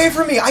 give Get me. away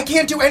from me! I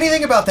can't do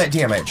anything about that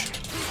damage.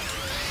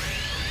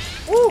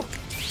 Ooh.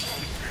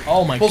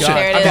 Oh my Bullshit. god.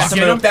 There it I is. blocked That's a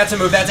him. move. That's a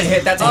move. That's a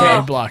hit. That's a Oh,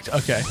 hit. blocked.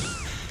 Okay.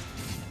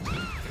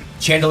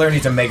 Chandelier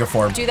needs a mega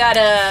form. Do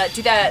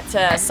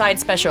that side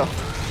special.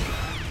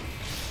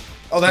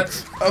 Oh,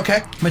 that's okay.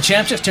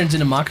 Machamp just turns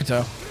into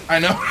Makoto. I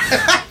know.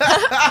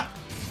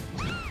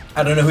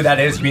 I don't know who that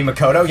is. You mean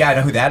Makoto? Yeah, I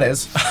know who that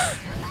is.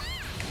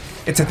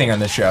 It's a thing on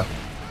this show.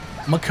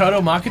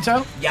 Makoto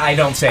Makoto? Yeah, I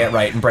don't say it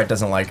right, and Brett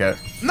doesn't like it.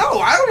 No,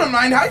 I don't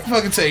mind how you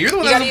fucking say it. You're the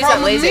one You that gotta has a use that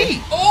problem with laser.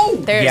 me. Oh!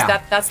 There's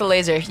Yeah. that's the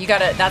laser. You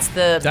gotta. That's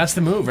That's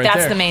the move right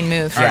there. the main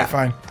move. All right,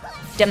 fine.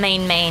 The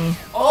main.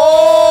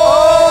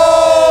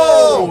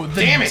 Oh,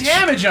 the damage.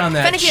 damage on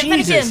that. Fennekin,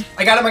 Jesus. Fennekin.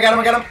 I got him.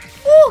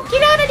 Ooh,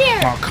 get out of there.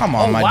 Oh, come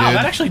on, Oh, my wow, dude.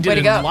 that actually Way did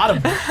to a go. lot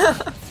of...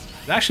 That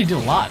actually did a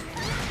lot.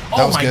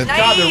 Oh was my good.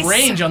 god, the Nice.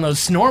 range on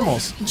those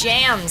normals.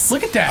 Jams.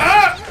 Look at that.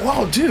 Ah!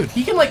 Whoa, dude.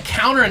 He can like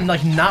counter and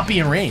like not be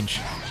in range.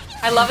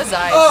 I love his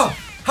eyes. Oh,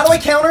 how do I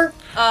counter?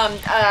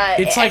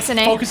 It's like X and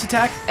A. focus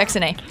attack. X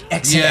and A.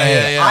 X Yeah,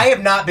 yeah, yeah. I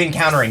have not been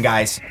countering,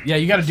 guys. Yeah,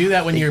 you got to do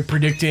that when you're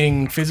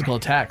predicting physical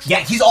attacks. Yeah,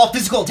 he's all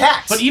physical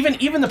attacks. But even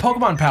the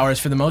Pokemon powers,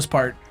 for the most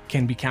part,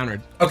 can be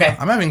countered. okay.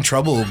 I'm having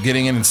trouble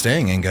getting in and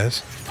staying in,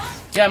 guys.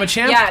 Yeah,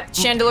 Machamp. Yeah,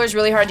 Chandelier's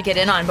really hard to get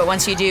in on, but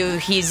once you do,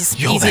 he's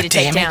Yo, easy that to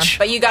take down. damage.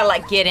 But you gotta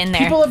like get in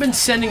there. People have been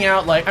sending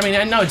out like, I mean,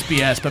 I know it's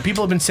BS, but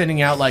people have been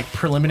sending out like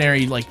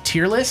preliminary like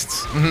tier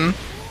lists. Mm-hmm.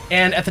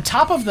 And at the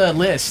top of the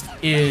list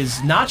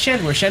is not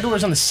Chandelier.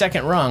 Chandelier's on the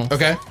second rung.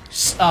 Okay.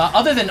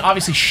 Other than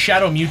obviously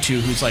Shadow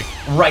Mewtwo, who's like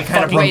Right,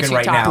 kind of fucking broken too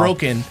right top. now.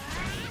 broken.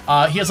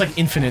 He has like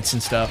infinites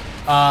and stuff.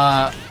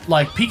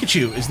 like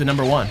Pikachu is the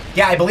 #1.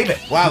 Yeah, I believe it.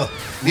 Wow.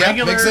 Yeah,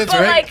 Regular- makes sense,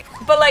 But right?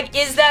 like,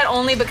 is that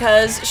only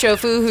because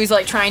Shofu, who's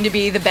like trying to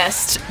be the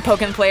best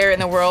Pokemon player in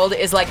the world,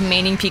 is like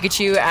maining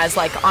Pikachu as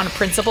like on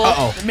principle?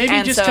 Maybe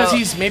And just so-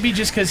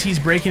 because he's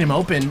breaking him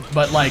open,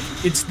 but like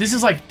this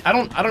is like I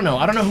don't know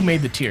who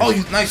made the tiers. Oh,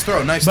 nice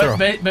throw, nice throw.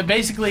 But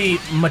basically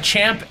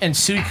Machamp and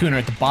Suicune are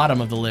at the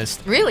bottom of the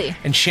list. Really?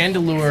 And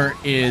Chandelure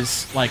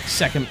is like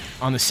second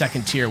on the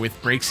second tier with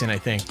breaks in, I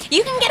think.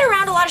 You can get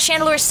around a lot of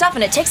Chandelure stuff,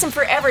 and it takes him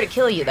forever to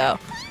kill you, though.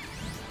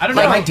 I don't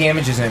Like, know. my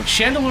damage isn't.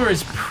 Chandelure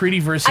is pretty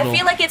versatile. I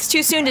feel like it's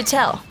too soon to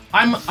tell.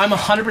 I'm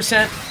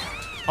 100%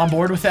 on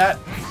board with that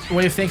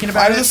way of thinking Out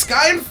about of the it.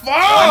 sky and fall!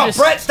 I'm just-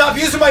 Brett, stop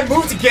using my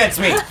moves against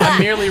me! I'm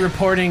merely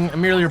reporting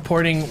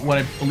what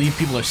I believe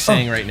people are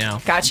saying right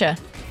now, Gotcha.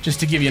 just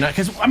to give you an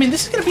because I mean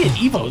this is gonna be an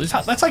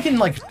Evo. That's like in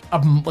like a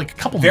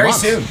couple Very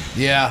months. soon.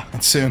 Yeah,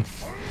 it's soon.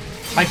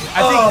 I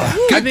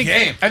think Good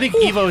game. I think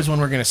Evo is when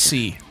we're gonna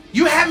see.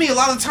 You had me a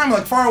lot of the time,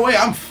 like, far away.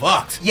 I'm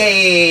fucked.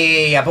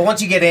 Yeah. But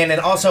once you get in, and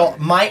also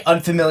my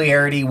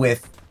unfamiliarity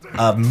with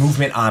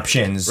movement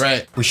options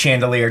with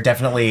Chandelier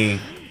definitely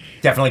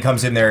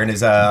comes in there and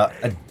is a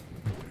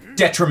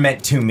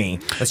detriment to me.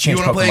 Let's change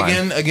You want to Pokemon. play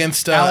again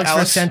against Alex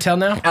Alex? for Santell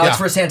now. Alex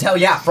for Santell,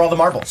 yeah, for all the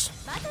marbles.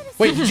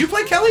 Wait, did you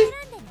play Kelly?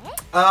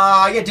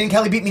 Yeah, didn't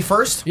Kelly beat me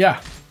first? Yeah.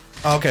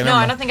 Oh, okay, No, never I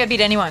mind. don't think I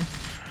beat anyone.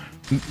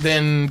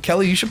 Then,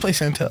 Kelly, you should play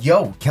Santa.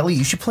 Yo, Kelly,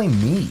 you should play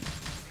me.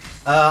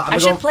 I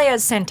should play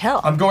as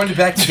Santell. I'm going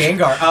back to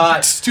Gengar.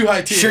 It's too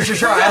high tier.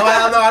 Sure.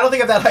 I don't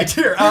think I'm that high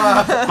tier.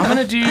 I'm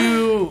gonna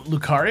do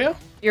Lucario.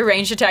 Your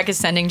ranged attack is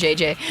sending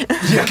JJ.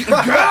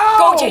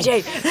 Go,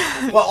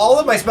 JJ! Well, all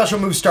of my special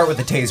moves start with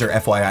the taser,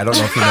 FYI. I don't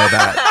know if you know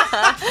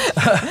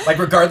that. Like,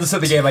 regardless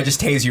of the game, I just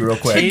tase you real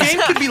The quick.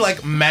 game could be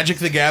like Magic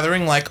the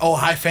Gathering, like, oh,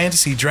 high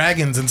fantasy,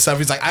 dragons and stuff.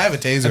 He's like, I have a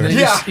taser. And then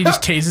Yeah. he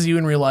just tases you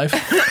in real life.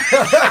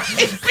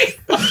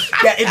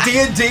 Yeah, in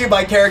D&D,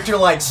 my character,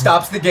 like,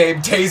 stops the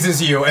game,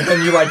 tases you, and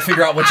then you, like,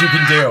 figure out what you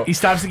can do. He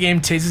stops the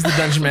game, tases the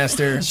dungeon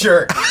master.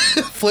 Sure.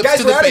 Flips Guys,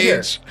 to we're the outta here.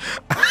 page.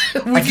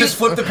 I just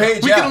flipped the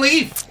page, We yeah. can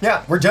leave.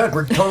 Yeah, we're done.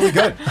 We're totally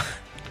good.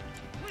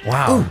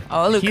 Wow.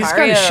 Oh, Lucario He's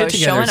got his shit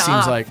together, showing it seems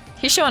off. like.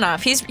 He's showing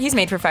off. He's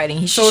made for fighting.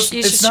 He So should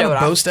it's show not it a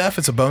bow off. staff,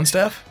 it's a bone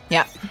staff?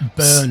 Yeah.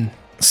 Bone.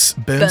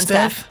 Bone Bone staff?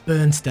 staff.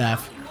 Bone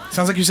staff.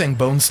 Sounds like you're saying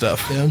bone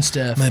stuff. Bone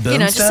stuff. My bone You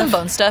know, stuff? just some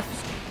bone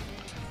stuff.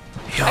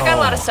 Yo. I got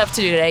a lot of stuff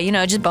to do today. You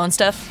know, just bone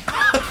stuff.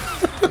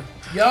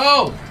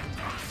 Yo!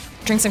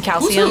 Drink some Who's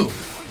calcium. who?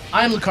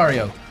 I'm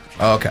Lucario.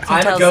 Oh, okay.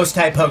 I'm a Tells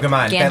ghost-type Pokemon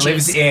that Ganges.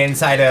 lives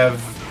inside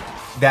of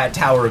that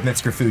tower of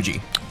Mitsuko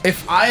Fuji.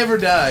 If I ever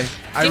die,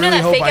 I you know really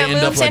that hope fake I out end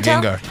up move, like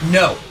Santell? Gengar.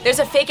 No. There's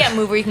a fake out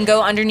move where you can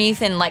go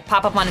underneath and like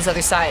pop up on his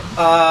other side.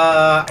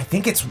 I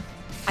think it's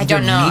I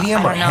don't know.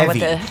 medium I or don't know heavy.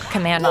 what the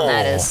command on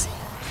that is.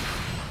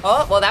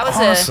 Oh, well, that was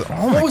Awesome. a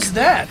Oh my What was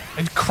that?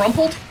 It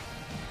crumpled?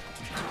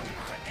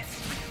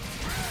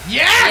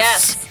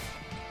 Yes!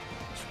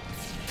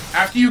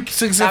 After you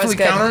successfully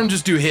good. counter him,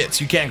 just do hits.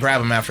 You can't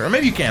grab him after. Or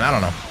maybe you can. I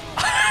don't know.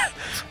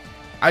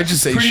 I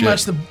just say Pretty shit.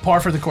 much the par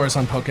for the course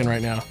on Pokkén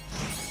right now.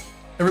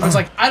 Everyone's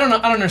like, I don't know.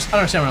 I don't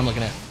understand what I'm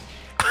looking at.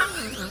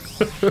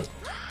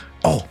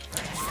 Oh.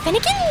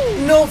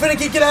 Finnegan. No,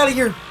 Finnegan, get out of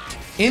here.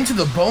 Into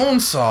the bone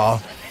saw.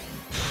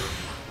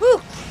 Woo.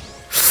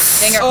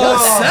 Gengar Oh,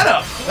 felt that.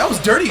 setup. That was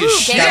dirty as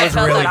shit. Gengar was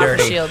felt really that off the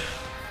dirty. shield.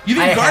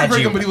 You I didn't guard had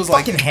break you. him, but he was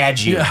like, fucking had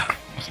you. Yeah.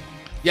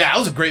 yeah, that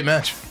was a great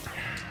match.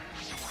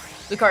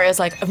 Lucario's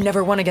like, I've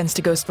never won against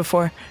a ghost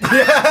before.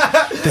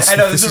 I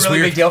know, this is a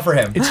really big deal for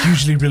him. It's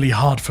usually really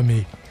hard for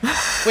me.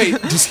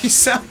 Wait, does he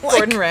sound like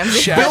Gordon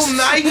Ramsay, Bill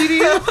Nighy to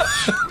you?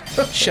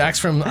 Shax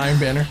from Iron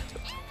Banner.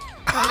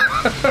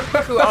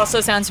 who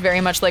also sounds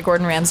very much like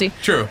Gordon Ramsay.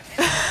 True.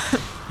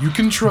 You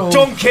control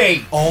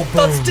Donkey! all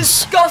bones.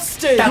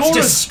 disgusting. That's You're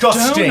a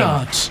disgusting.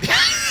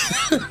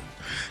 donut.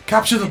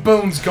 Capture the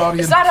bones,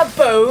 Guardian. Is that a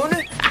bone?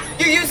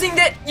 You're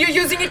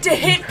using it to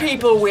hit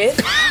people with,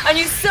 and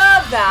you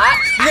serve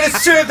that. You're gonna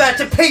serve that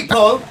to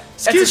people?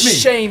 Excuse me.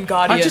 Shame,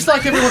 Guardian. I'd just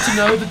like everyone to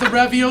know that the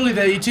ravioli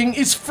they're eating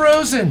is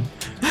frozen.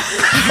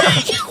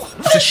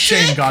 It's a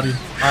shame, Guardian.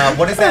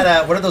 What is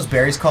that, what are those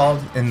berries called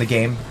in the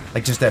game?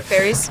 Like just a...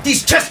 Berries?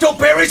 These chesto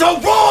berries are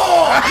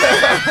raw!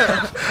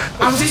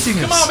 I was eating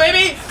this. Come on,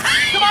 baby!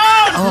 Come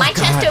on! My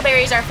chesto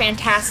berries are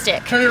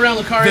fantastic. Turn it around,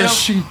 Lucario. The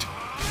sheet.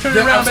 Turn it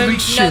They're around, baby.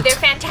 absolute No, shit. they're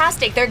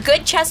fantastic. They're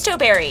good chesto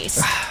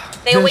berries.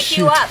 They Good wake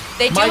you shit. up.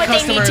 They do My what they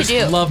need to customers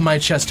do. love my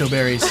chesto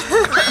berries.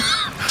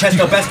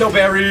 Chesto besto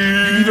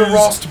berries! Need a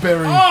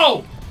raspberry.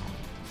 Oh!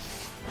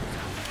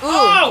 Ooh,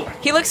 Oh!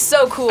 he looks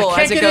so cool I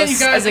can't as a get in, you ghost,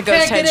 guys. as a I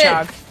ghost can't get in.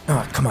 hedgehog.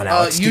 Oh, come on,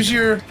 Alex. Use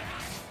your.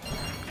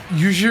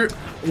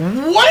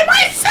 What am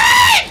I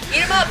saying?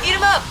 Eat him up! Eat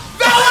him up!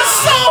 That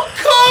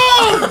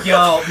was so cool.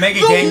 Yo, Mega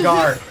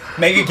Gengar.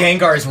 Mega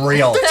Gengar is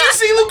real. Did you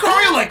see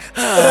Lucario like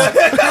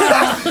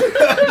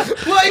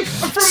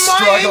from my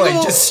Struggling,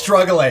 angle? just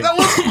struggling. That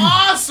was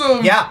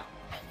awesome. Yeah.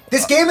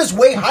 This game is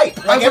way hype.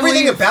 Like, I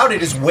everything believe- about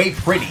it is way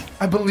pretty.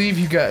 I believe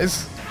you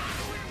guys.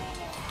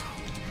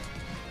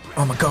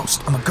 I'm a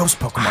ghost. I'm a ghost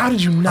Pokemon. How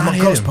did you not I'm a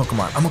hit ghost him?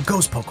 Pokemon. I'm a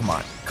ghost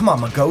Pokemon. Come on,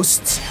 my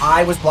ghosts.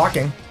 I was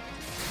blocking.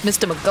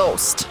 Mr.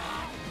 McGhost.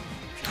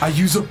 I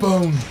use a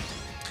bone.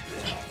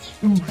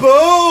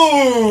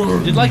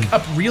 Boom! Did like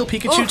a real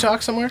Pikachu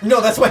talk somewhere?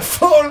 No, that's my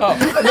phone. Oh.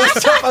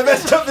 I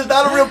messed up. There's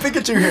not a real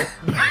Pikachu here.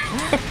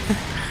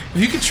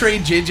 If you could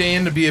trade JJ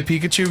in to be a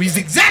Pikachu, he's the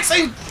exact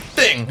same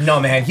thing. No,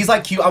 man. He's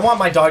like Q. I want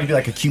my dog to be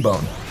like a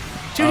Cubone.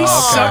 Dude, he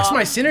sucks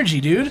my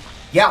synergy, dude.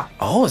 Yeah.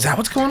 Oh, is that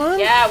what's going on?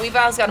 Yeah,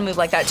 Weavile's got to move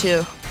like that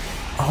too.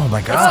 Oh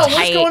my Oh, god. what's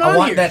Tight. going I on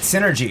want here? that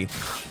synergy.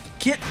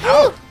 Get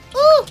out.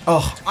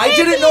 Oh, I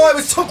didn't know I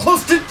was so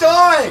close to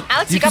die.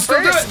 Alex, you got can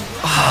still do first. it.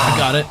 I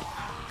got it.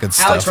 Good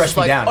stuff. Alex rushed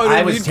me down.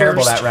 I was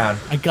terrible that round.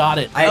 I got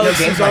it. I had no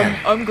game plan.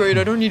 I'm great.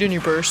 I don't need any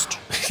burst.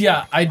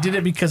 Yeah, I did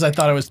it because I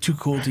thought it was too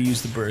cool to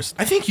use the burst.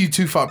 I think you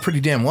two fought pretty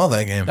damn well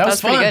that game. That was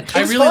pretty fun. good. I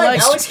It was really fine.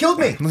 liked. Alex killed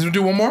me. Let's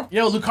do one more.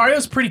 Yo,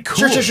 Lucario's pretty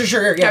cool.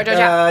 Sure.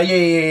 Yeah.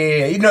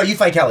 Yeah. No, you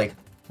fight Kelly.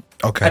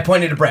 Okay. I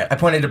pointed to Brett.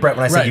 when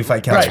I said Right, you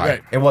fight Kelly.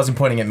 right. It wasn't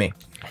pointing at me.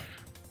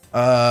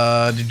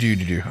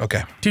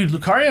 Okay. Dude,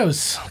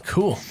 Lucario's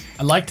cool.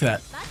 I liked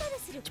that.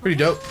 It's pretty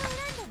dope.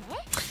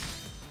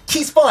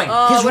 He's fine.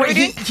 what do we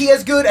do? He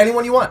has good.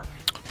 Anyone you want.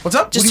 What's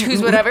up? Just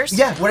who's whatever's?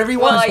 Yeah, whatever you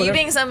Well, want. are you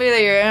being somebody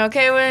that you're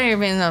okay with, or you're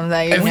being something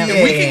that you're If we, never...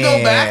 if we can go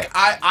Yeah. back,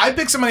 I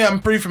picked somebody I'm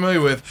pretty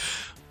familiar with.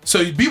 So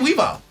be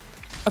Weavile.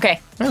 Okay.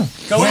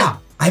 Go Yeah. in.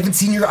 I haven't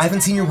seen your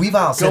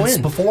Weavile since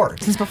in. before.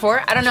 Since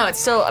before? I don't know. It's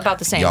still about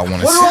the same. Y'all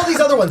want What to are all these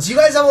other ones? Do you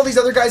guys have all these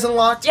other guys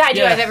unlocked? Yeah, I do.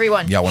 Yeah. I have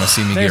everyone. Y'all want to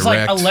see me There's get like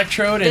wrecked?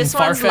 Electrode and This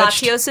one's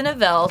Farfetch'd. Latios and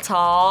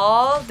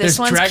Yveltal. This There's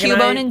one's Dragonite.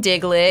 Cubone and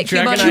Diglett.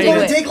 Dragonite.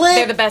 Cubone and Diglett?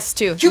 They're the best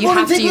too. Cubone you have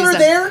and to Diglett use are them.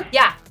 there?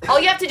 Yeah. All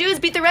you have to do is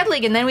beat the Red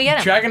League and then we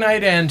get them.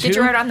 Dragonite and Get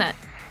your word on that.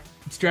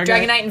 It's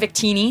Dragonite and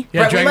Victini.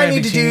 Yeah, Brett, we might Dragonite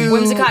need to Victini. do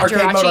Whimsicott, arcade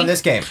mode Jirachi. on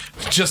this game.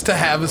 Just to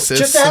have assists.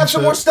 Just to have and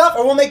some shit. more stuff,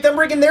 or we'll make them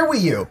bring in their Wii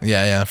U.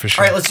 Yeah, for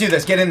sure. All right, let's do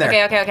this. Get in there.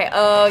 Okay.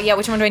 Yeah,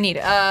 which one do I need?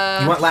 You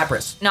want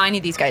Lapras? No, I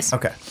need these guys.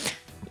 Okay.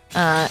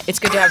 It's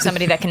good to have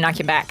somebody that can knock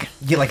you back.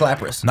 You like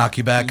Lapras? Knock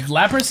you back.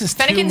 Lapras is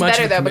too Fennekin's much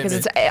better of a though because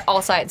commitment. it's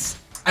all sides.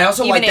 I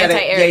also Even like that.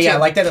 anti-air, I too.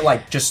 like that. It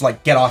like just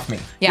like get off me.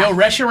 Yeah. Yo,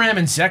 Reshiram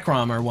and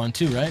Zekrom are one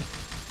too, right?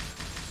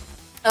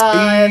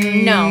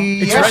 No.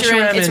 It's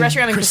Reshiram, it's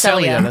Reshiram and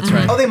Cresselia. That's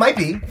right. Oh, they might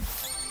be.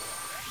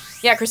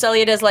 Yeah,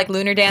 Cresselia does like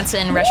Lunar Dance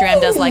and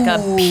Reshiram does like a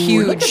Ooh,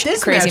 huge look at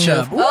this crazy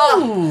matchup. move.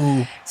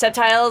 Oh,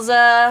 Sceptile's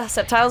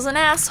an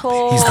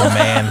asshole. He's the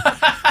man.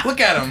 Look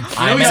at him. You know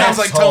I'm he an sounds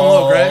like asshole.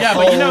 Tone Loc, right? Yeah,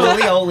 but you know,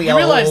 Holy, you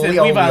realize that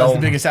holy, Weavile is holy.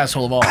 the biggest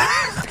asshole of all.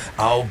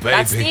 Oh, baby.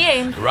 That's the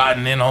aim.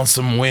 Riding in on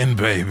some wind,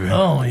 baby.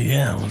 Oh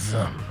yeah, what's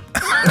up?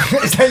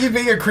 Is that you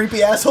being a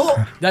creepy asshole?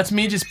 That's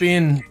me just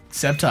being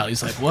Sceptile.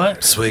 He's like,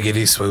 what?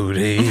 Swiggity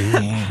swooty.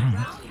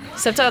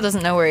 Sceptile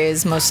doesn't know where he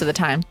is most of the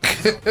time.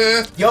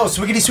 Yo,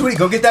 Swiggity Swooty,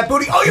 go get that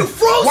booty. Oh, you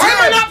froze Why him!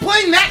 am I not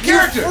playing that You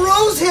character?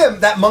 froze him!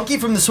 That monkey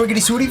from the Swiggity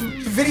Swooty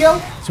video?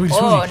 Sweetie,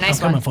 Oh, sweetie, nice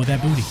I'm coming one. for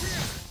that booty.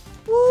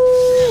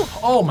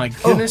 Oh my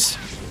goodness.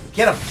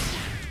 Get him.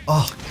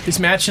 Oh, This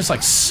match just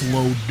like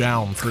slowed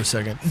down for a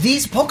second.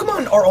 these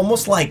Pokemon are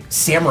almost like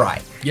samurai.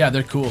 Yeah,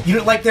 they're cool. You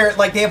know, like they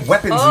have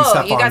weapons and Oh,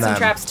 stuff you on got them. some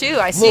traps too.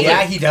 I see.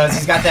 Yeah, he does.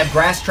 He's got that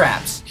grass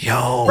traps.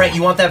 Yo. Brett,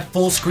 you want that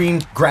full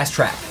screen grass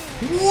trap?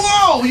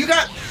 Whoa, you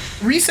got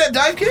reset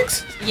dive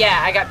kicks? Yeah,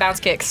 I got bounce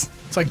kicks.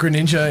 It's like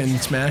Greninja in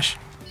Smash.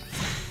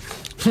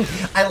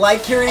 I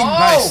like hearing.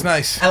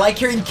 Nice. I like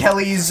hearing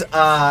Kelly's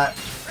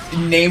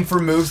name for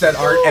moves that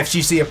aren't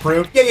FGC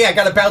approved. Yeah, I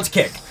got a bounce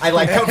kick. I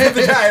like come from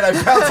the guy and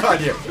I bounce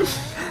on you.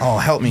 Oh,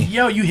 help me.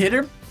 Yo, you hit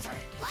her?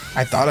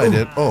 I thought I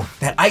did. Oh.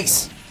 That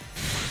ice.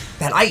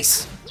 That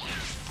ice.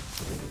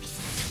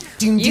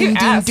 Doom You doom doom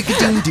ass. dicka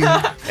doom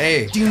doom.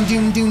 Hey, Doom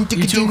doom doom You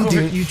dicka too doom cool for,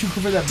 doom. you too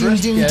cool for that Doom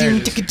burst? doom Yeah, doom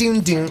it is. dicka doom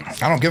doom.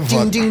 I don't give a Doom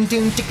fuck. doom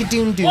doom dicka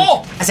doom doom.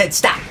 Oh! I said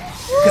stop.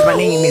 Because my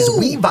name is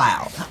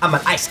Weavile. I'm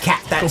an ice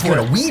cat that's Go for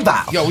gonna it.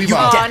 Weavile. Yo, Weavile. You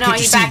Oh, death, no, can't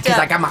he you see? backed Because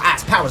up. I got my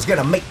ice powers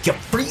gonna make you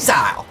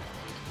freeze-ile.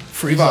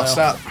 Weavile,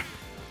 stop.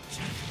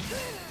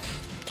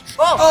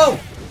 Oh!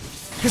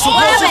 You're so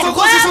close, you're so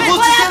close, you're so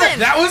close together.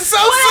 That was so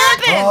What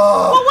sick. happened?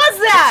 What was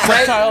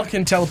that? Sceptile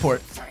can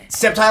teleport.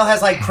 Sceptile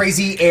has like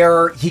crazy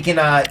air. He can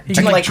He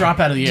can like drop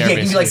out of the air. Yeah,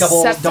 he can do like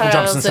basically. double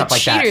jumps and Sceptile's stuff a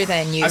like cheater that.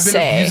 then, you I've been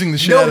say. abusing the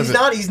shit No, out of he's it.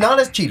 not. He's not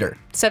a cheater.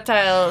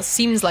 Sceptile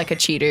seems like a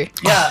cheater.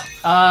 Yeah.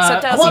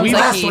 Sceptile I want seems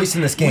like Blastoise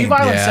in this game.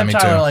 Weavile Yeah, and me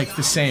Sceptile too. are like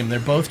the same. They're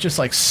both just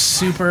like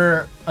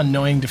super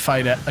annoying to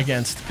fight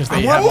against because they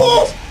I have want-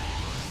 all,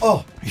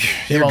 Oh, they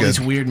have You're all good.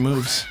 these weird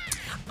moves.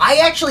 I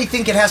actually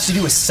think it has to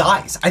do with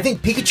size. I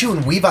think Pikachu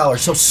and Weavile are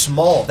so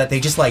small that they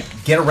just like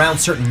get around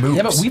certain moves.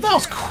 Yeah, but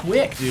Weavile's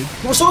quick, dude.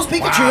 Well, so is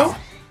Pikachu. Wow.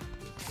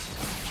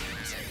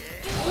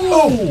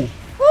 Oh.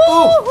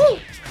 Oh.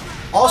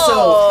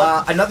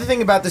 Also, another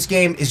thing about this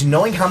game is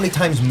knowing how many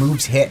times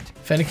moves hit.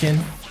 Fennekin,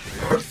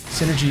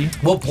 Synergy.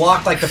 We'll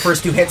block like the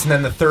first 2 hits, and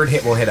then the 3rd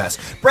hit will hit us.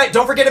 Brett,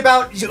 don't forget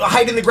about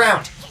hide in the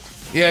ground.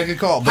 Yeah, good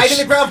call. Hide in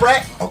the ground,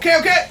 Brett. Okay.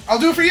 I'll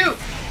do it for you.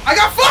 I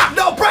got fucked.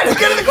 No, Brett,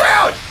 get in the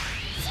ground.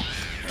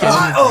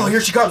 Oh,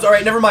 here she comes. All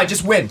right, never mind.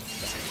 Just win.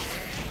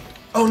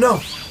 Oh no.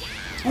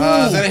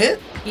 Is that a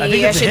hit? I think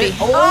Yeah, that's a should hit. be.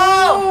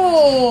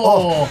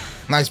 Oh!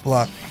 Nice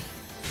block.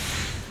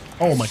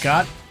 Oh my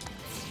god.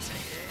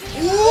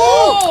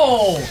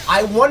 Whoa!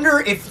 I wonder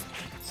if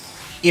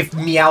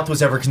Meowth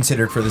was ever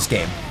considered for this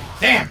game.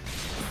 Damn.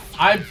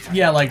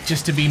 Like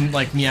just to be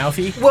like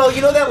Meowthy. Well,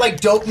 you know that like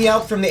dope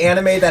Meowth from the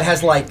anime that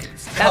has like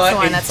cut the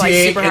one and that's, like,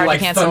 dig super and hard to like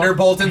cancel.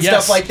 Thunderbolt and Yes.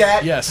 stuff like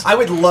that? Yes. I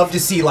would love to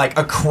see like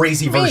a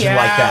crazy version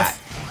like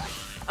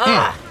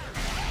that.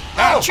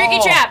 Tricky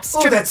traps.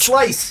 Oh, that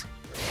slice.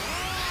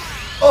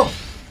 Oh,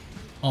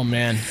 Oh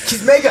man.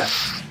 she's mega.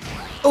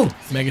 Oh,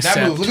 Mega That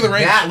Sep. move. Look at the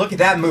range. look at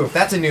that move.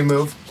 That's a new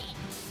move.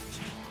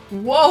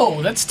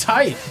 Whoa, that's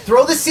tight.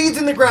 Throw the seeds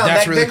in the ground.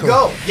 That's then really cool.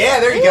 go. Yeah,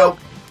 there you go.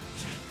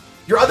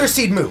 Your other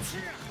seed move.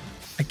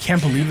 I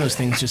can't believe those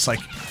things just like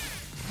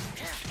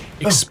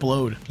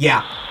explode.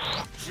 Yeah.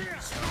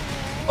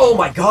 Oh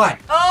my god.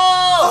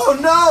 Oh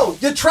no!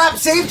 The trap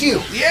saved you.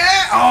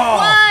 Yeah. Oh.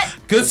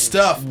 What? Good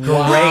stuff.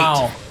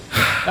 Wow.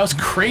 That was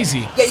crazy.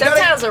 Yeah, you gotta,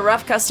 Sceptile's a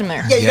rough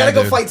customer. yeah, you gotta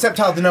go dude. fight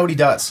Sceptile to know what he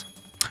does.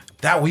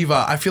 That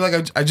Weavile, I feel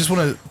like I just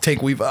want to take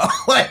Weavile.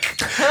 Like,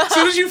 as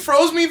soon as you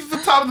froze me at the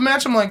top of the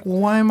match, I'm like,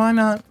 why am I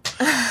not?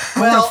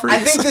 Well, I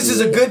freeze. think this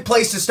is a good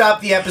place to stop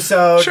the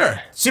episode.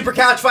 Sure. Super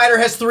Couch Fighter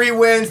has 3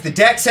 wins. The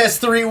Dex has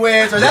 3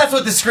 wins, or that's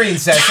what the screen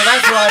says. So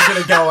that's what I'm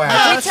gonna go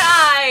at. We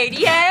tied.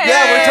 Yeah.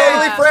 Yeah, we're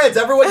totally friends.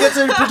 Everyone gets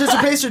a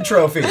participation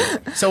trophy.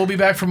 So we'll be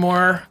back for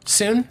more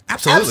soon.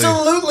 Absolutely.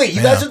 Absolutely,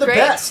 you guys are the Great.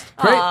 best.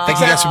 Great. Thank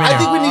you guys for being I here.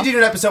 think we need to do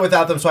an episode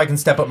without them so I can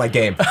step up my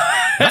game.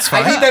 That's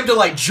I fine. need them to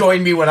like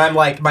join me when I'm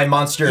like my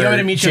monster You want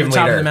to meet you at gym the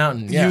top leader. of the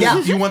mountain. Yeah. Yeah.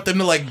 You want them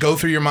to like go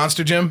through your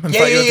monster gym and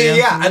Yeah, fight you yeah, at the yeah, end?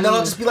 yeah. And then I'll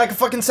just be like a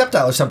fucking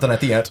Sceptile or something at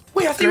the end.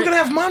 Wait, I thought you were gonna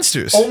have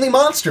monsters. Only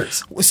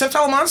monsters. Was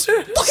Sceptile a monster?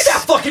 Look at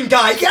that fucking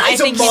guy. Yeah, I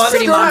he's think a he's monster.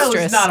 pretty Sceptile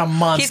monstrous. is not a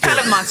monster. He's kind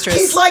of monstrous.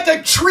 He's like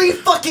a tree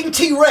fucking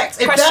T-Rex.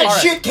 If Question. that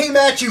shit came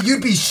at you,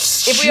 you'd be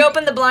If we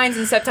opened the blinds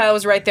and Sceptile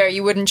was right there,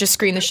 you wouldn't just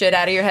scream the shit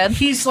out of your head?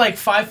 He's like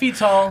 5 feet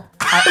tall.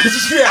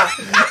 yeah.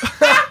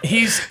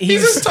 He's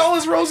He's as tall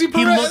as Rosie he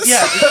Perez.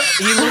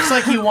 he looks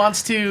like he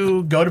wants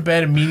to go to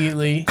bed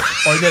immediately,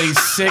 or that he's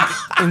sick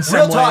in some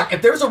Real way. talk.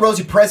 If there was a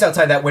Rosie Perez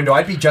outside that window,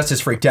 I'd be just as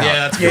freaked out. Yeah,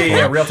 that's a yeah, good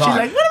yeah, point. real talk. She's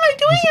like, what am I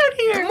doing out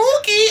here?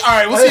 Mookie. All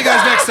right, we'll see you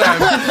guys next time.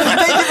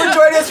 Thank you for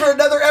joining us for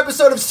another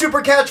episode of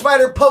Super Catch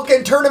Fighter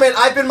Pokkén Tournament.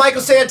 I've been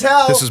Michael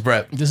Santell. This is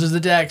Brett. This is the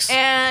Dex.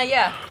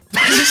 Yeah.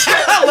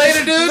 Later,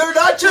 dude. They're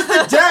not just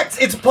the decks.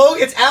 It's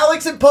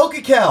Alex and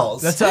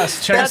PokéKellz. That's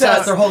us. Check That's us us.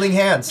 out. They're holding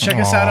hands. Check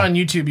us out on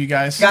YouTube, you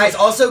guys. Guys,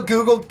 also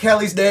Google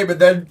Kelly's name, and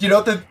then you know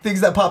what the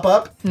things that pop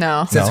up?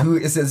 No. It says No. who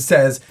it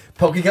says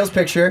PokéKellz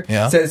picture.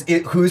 Yeah. It says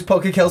who's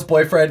PokéKellz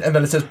boyfriend, and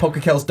then it says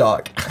PokéKellz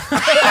dog.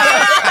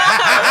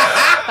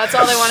 That's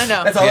all they want to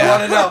know. That's all I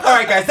want to know. All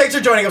right, guys, thanks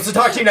for joining us. We'll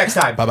talk to you next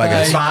time. Bye-bye,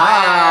 guys.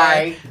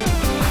 Bye.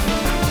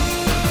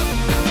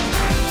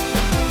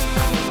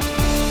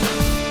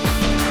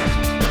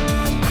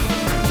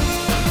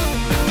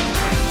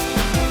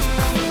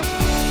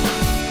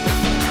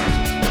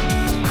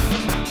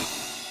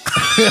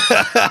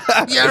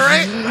 Yeah,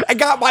 right. I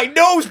got my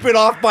nose bit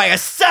off by a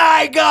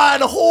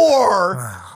Saigon whore.